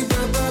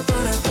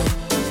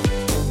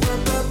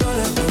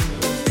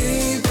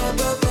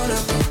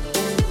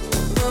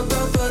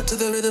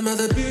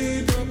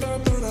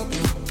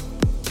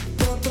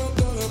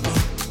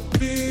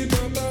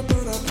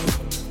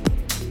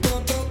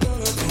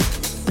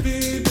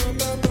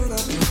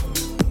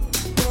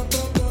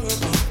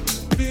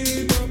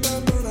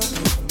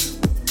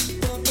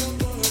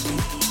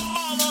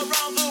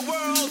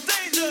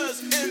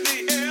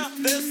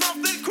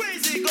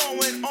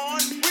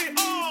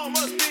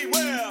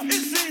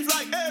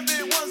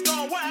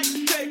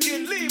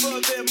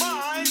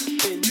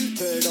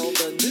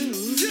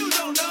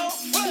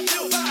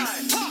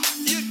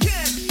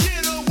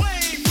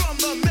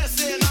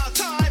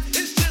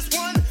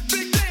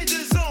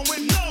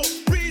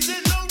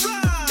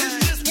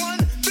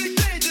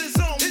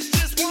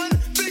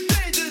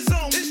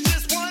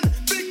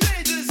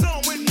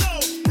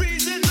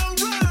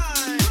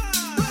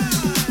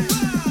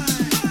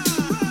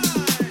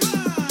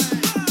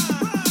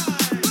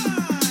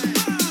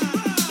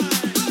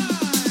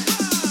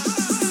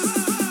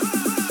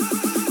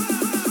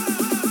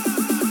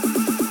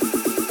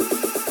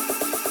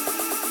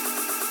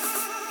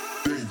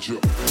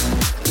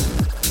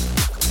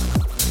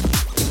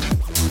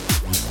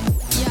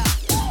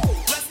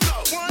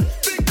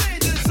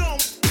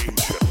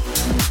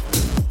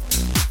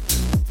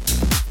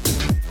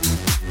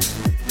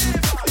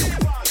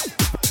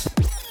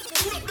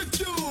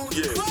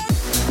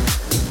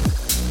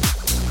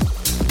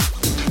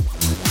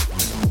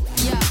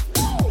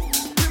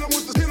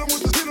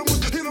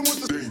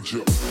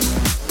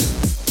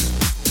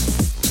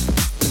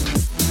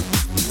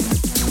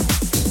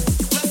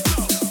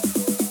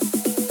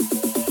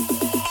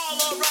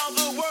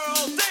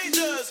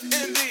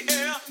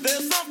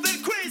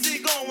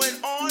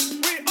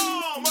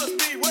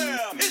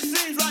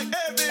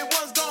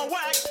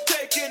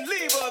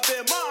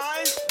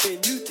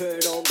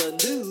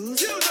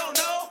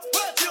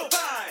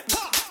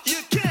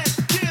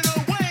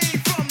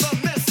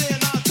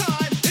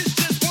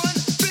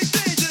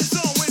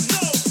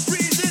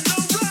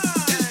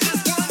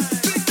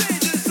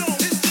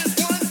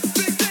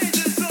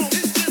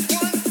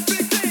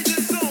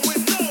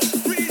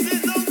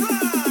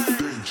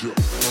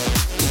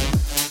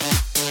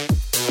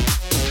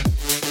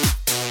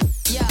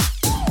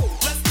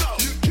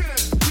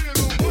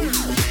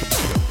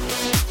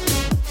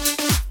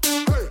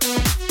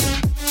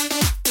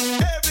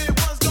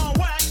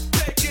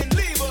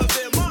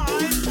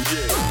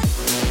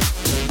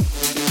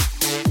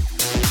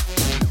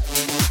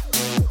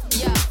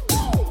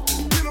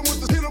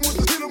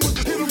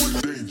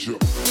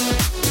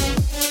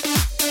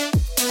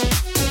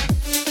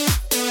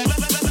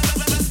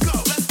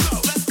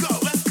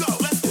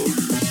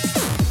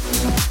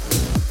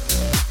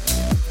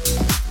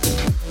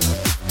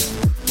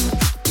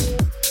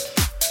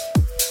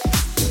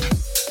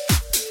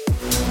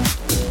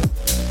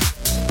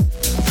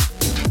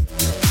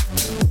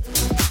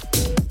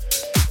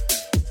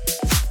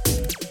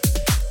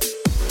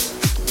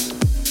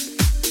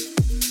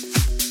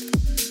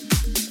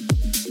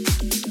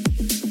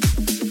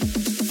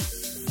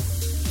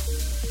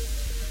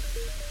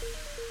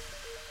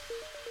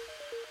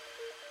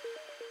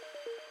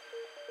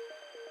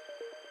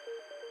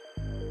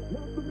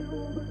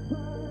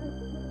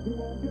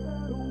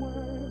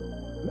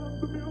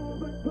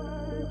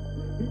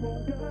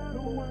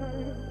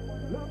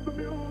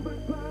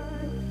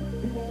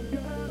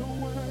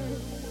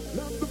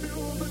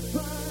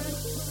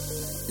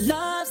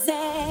Love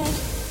said,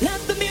 let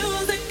the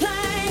music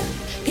play.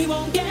 He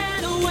won't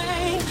get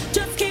away.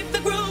 Just keep the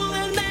groove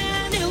and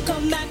then he'll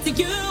come back to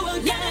you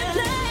again.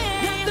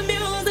 Let the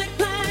music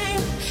play.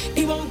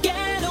 He won't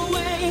get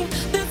away.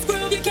 This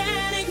groove you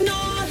can't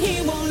ignore.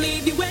 He won't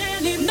leave you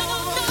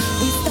anymore.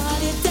 We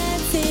started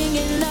dancing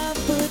and love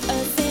put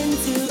us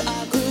into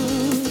our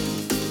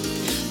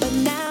groove. But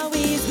now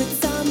he's with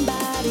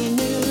somebody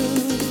new.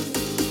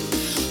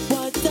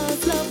 What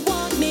does love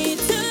want me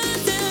to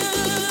do?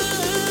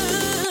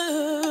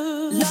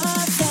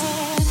 Love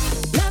said,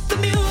 let the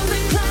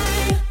music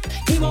play.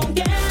 He won't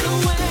get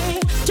away.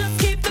 Just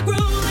keep the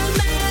groove and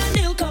then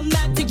he'll come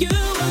back to you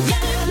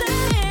again.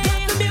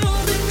 Let the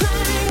music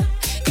play.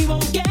 He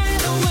won't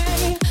get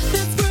away.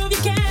 This groove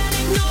you can't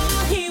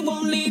ignore. He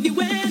won't leave you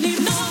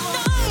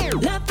anymore.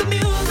 Let the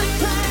music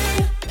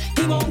play.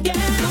 He won't get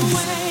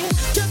away.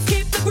 Just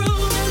keep the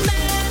groove and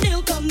then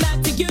he'll come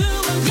back to you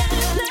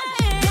again.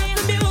 Let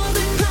the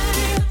music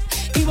play.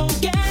 He won't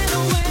get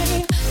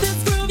away. This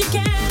groove you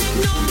can't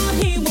ignore.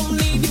 He won't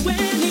leave you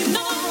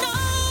anymore.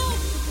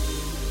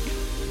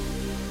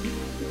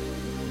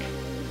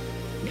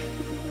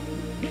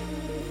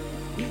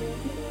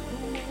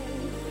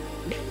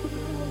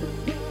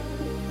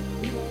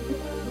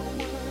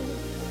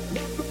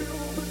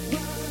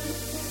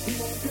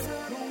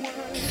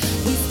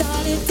 We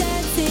started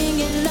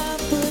dancing and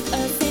love put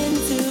us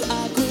into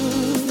our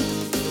groove.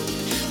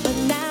 But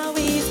now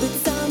he's with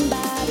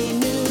somebody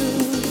new.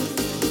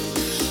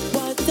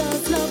 What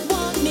does love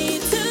want me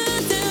to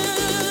do?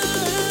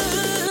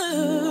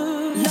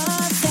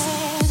 Love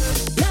said,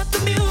 let the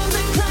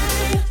music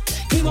play.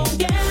 He won't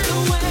get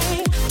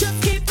away.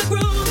 Just keep the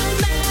groove and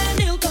then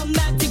he'll come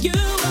back to you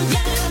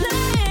again.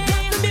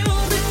 Let the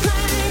music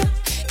play.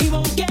 He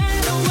won't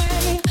get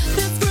away.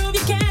 This groove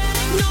you can't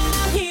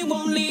ignore. He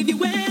won't leave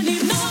you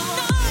anymore.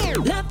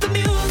 Let the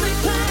music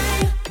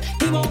play.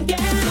 He won't get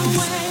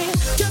away.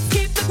 Just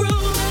keep the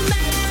groove and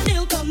then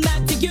he'll come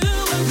back to you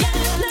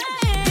again.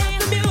 Let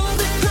the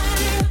music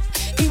play.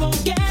 He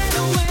won't get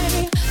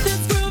away.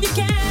 This groove you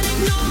can't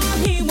ignore.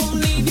 He won't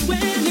leave you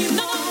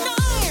anymore.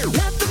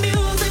 Let the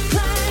music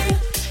play.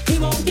 He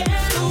won't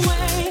get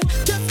away.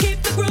 Just keep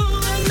the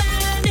groove and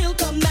then he'll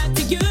come back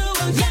to you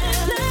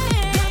again.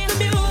 Let the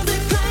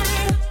music play.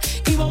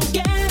 He won't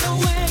get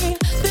away.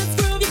 This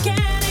groove you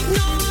can't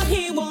ignore.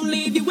 He won't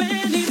leave you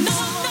anymore.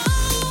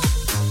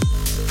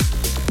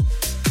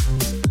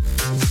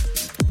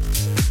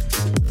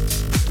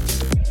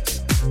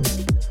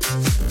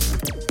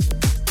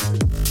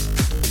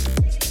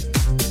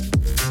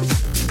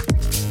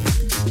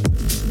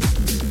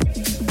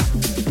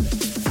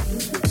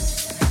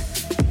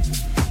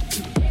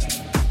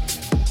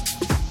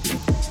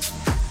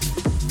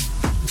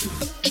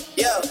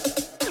 Yeah,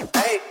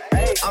 hey,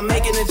 I'm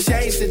making a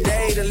change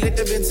today. The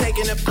liquor been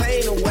taking the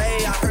pain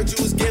away. I heard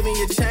you was giving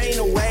your chain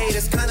away.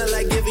 That's kinda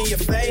like giving your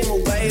fame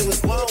away.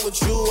 What's wrong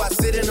with you? I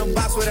sit in a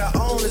box where the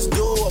owners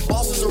do. A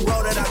boss is a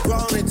role that I've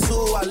grown into.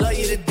 I love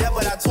you to death,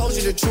 but I told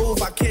you the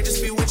truth. I can't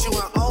just be with you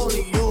and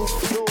only you.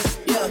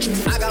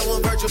 Yeah, I got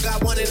one virtual,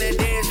 got one in that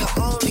day. It's the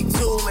only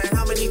two, man.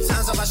 How many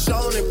times have I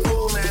shown and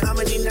proved, man? How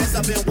many nights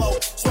I've been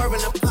woke,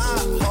 swerving the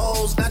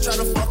potholes, not trying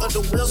to fuck up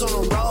the wheels on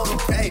the road,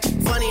 okay?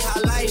 Funny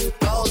how life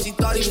goes. He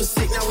thought he was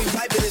sick, now we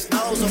wiping his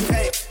nose,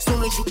 okay?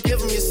 Soon as you give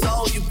him your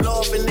soul, you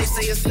blow up and they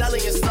say it's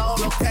selling your soul,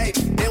 okay?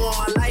 They want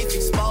my life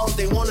exposed,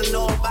 they wanna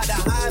know about the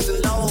highs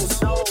and lows.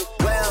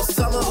 Well,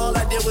 summer all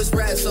I did was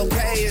rest,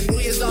 okay? And New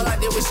Year's all I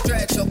did was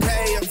stretch,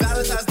 okay? And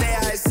Valentine's Day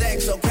I had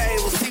sex, okay?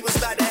 We'll see what's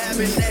about to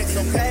happen next,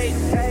 okay?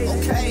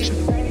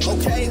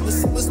 Okay, we'll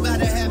see what's about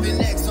to happen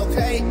next,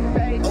 okay?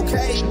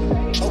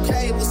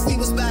 Okay, we'll see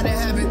what's about to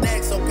happen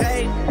next,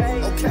 okay?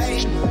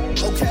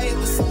 Okay,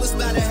 we'll see what's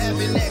about to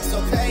happen next,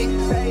 okay?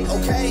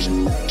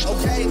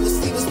 Okay, we'll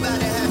see what's about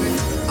to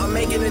happen. I'm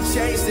making a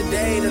change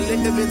today. The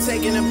liquor been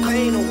taking the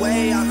pain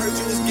away. I heard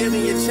you was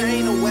giving your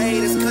chain away.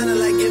 That's kinda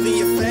like giving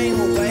your fame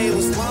away.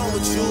 What's wrong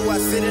with you? I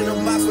sit in a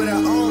box where the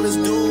owners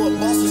do. A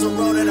boss is a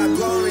role that I've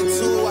grown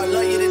into. I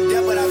love you to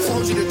death, but I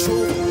told you the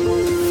truth.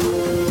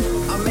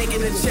 I'm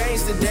making a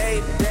change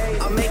today.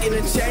 I'm making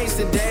a change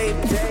today.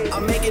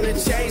 I'm making a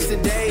change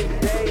today.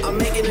 I'm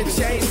making a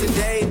change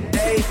today.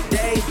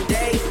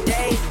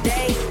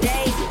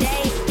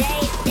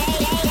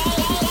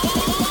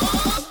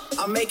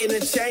 I'm making a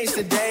change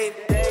today.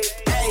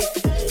 Hey,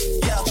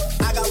 yeah,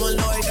 I got one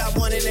lawyer, got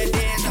one in that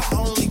day, the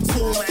only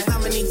two, man. How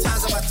many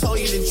times have I told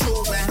you the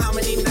truth, man? How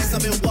many nights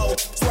I've been woke,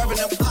 swerving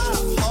the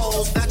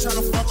potholes, not trying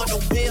to fuck up the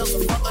wheels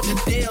or fuck up the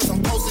deals.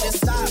 I'm posted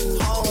inside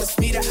home, it's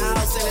me, the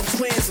house, and the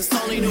twins. It's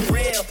only the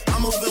real.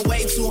 I'm moving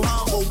way too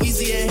humble.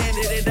 Weezy and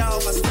handed it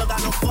off. I still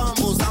got no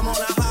fumbles. I'm on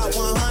a hot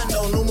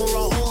 100,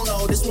 numero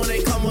uno. This one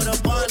ain't come with a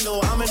bundle.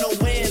 I'm in a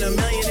win, $1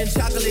 million in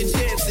chocolate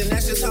chips, and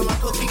that's just how my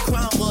cookie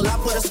crumble. I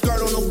put a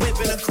skirt on the whip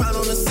and a crown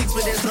on the six,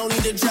 but there's no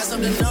need to dress up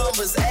the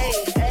numbers. Hey,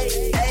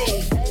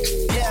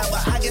 yeah,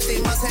 but I guess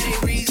they must have their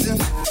reasons.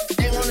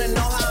 They wanna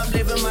know how I'm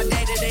living my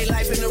day-to-day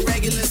life in the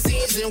regular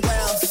season.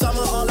 Well,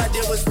 Summer, all I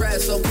did was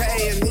rest,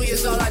 okay? And New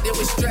Year's, all I did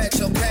was stretch,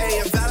 okay?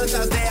 And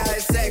Valentine's Day, I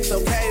had sex,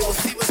 okay? We'll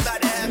see what's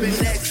about to happen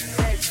next.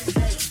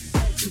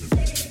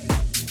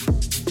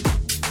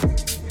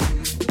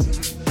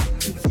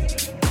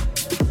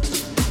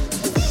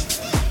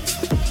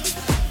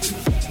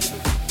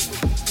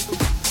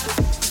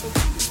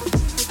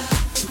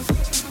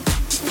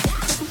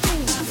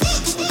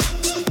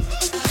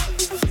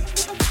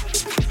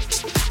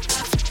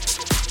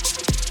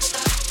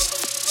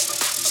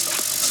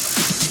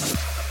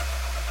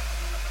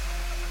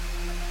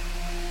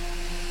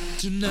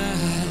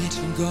 Tonight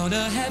I'm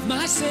gonna have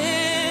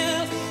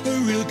myself a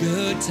real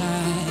good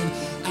time.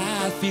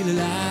 I feel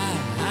alive.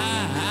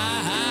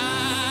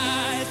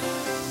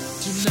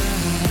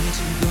 Tonight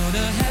I'm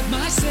gonna have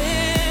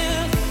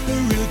myself a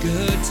real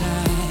good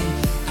time.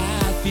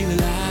 I feel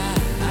alive.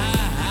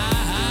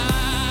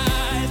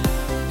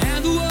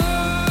 And the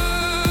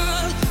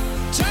world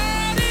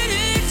turning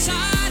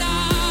inside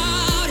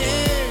out,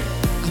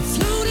 yeah. I'm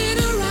floating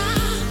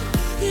around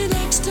in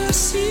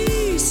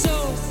ecstasy,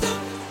 so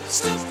don't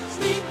stop.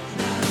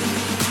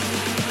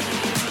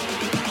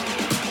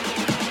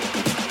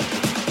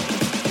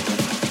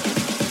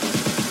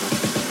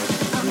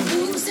 I'm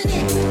losing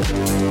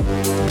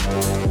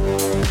it.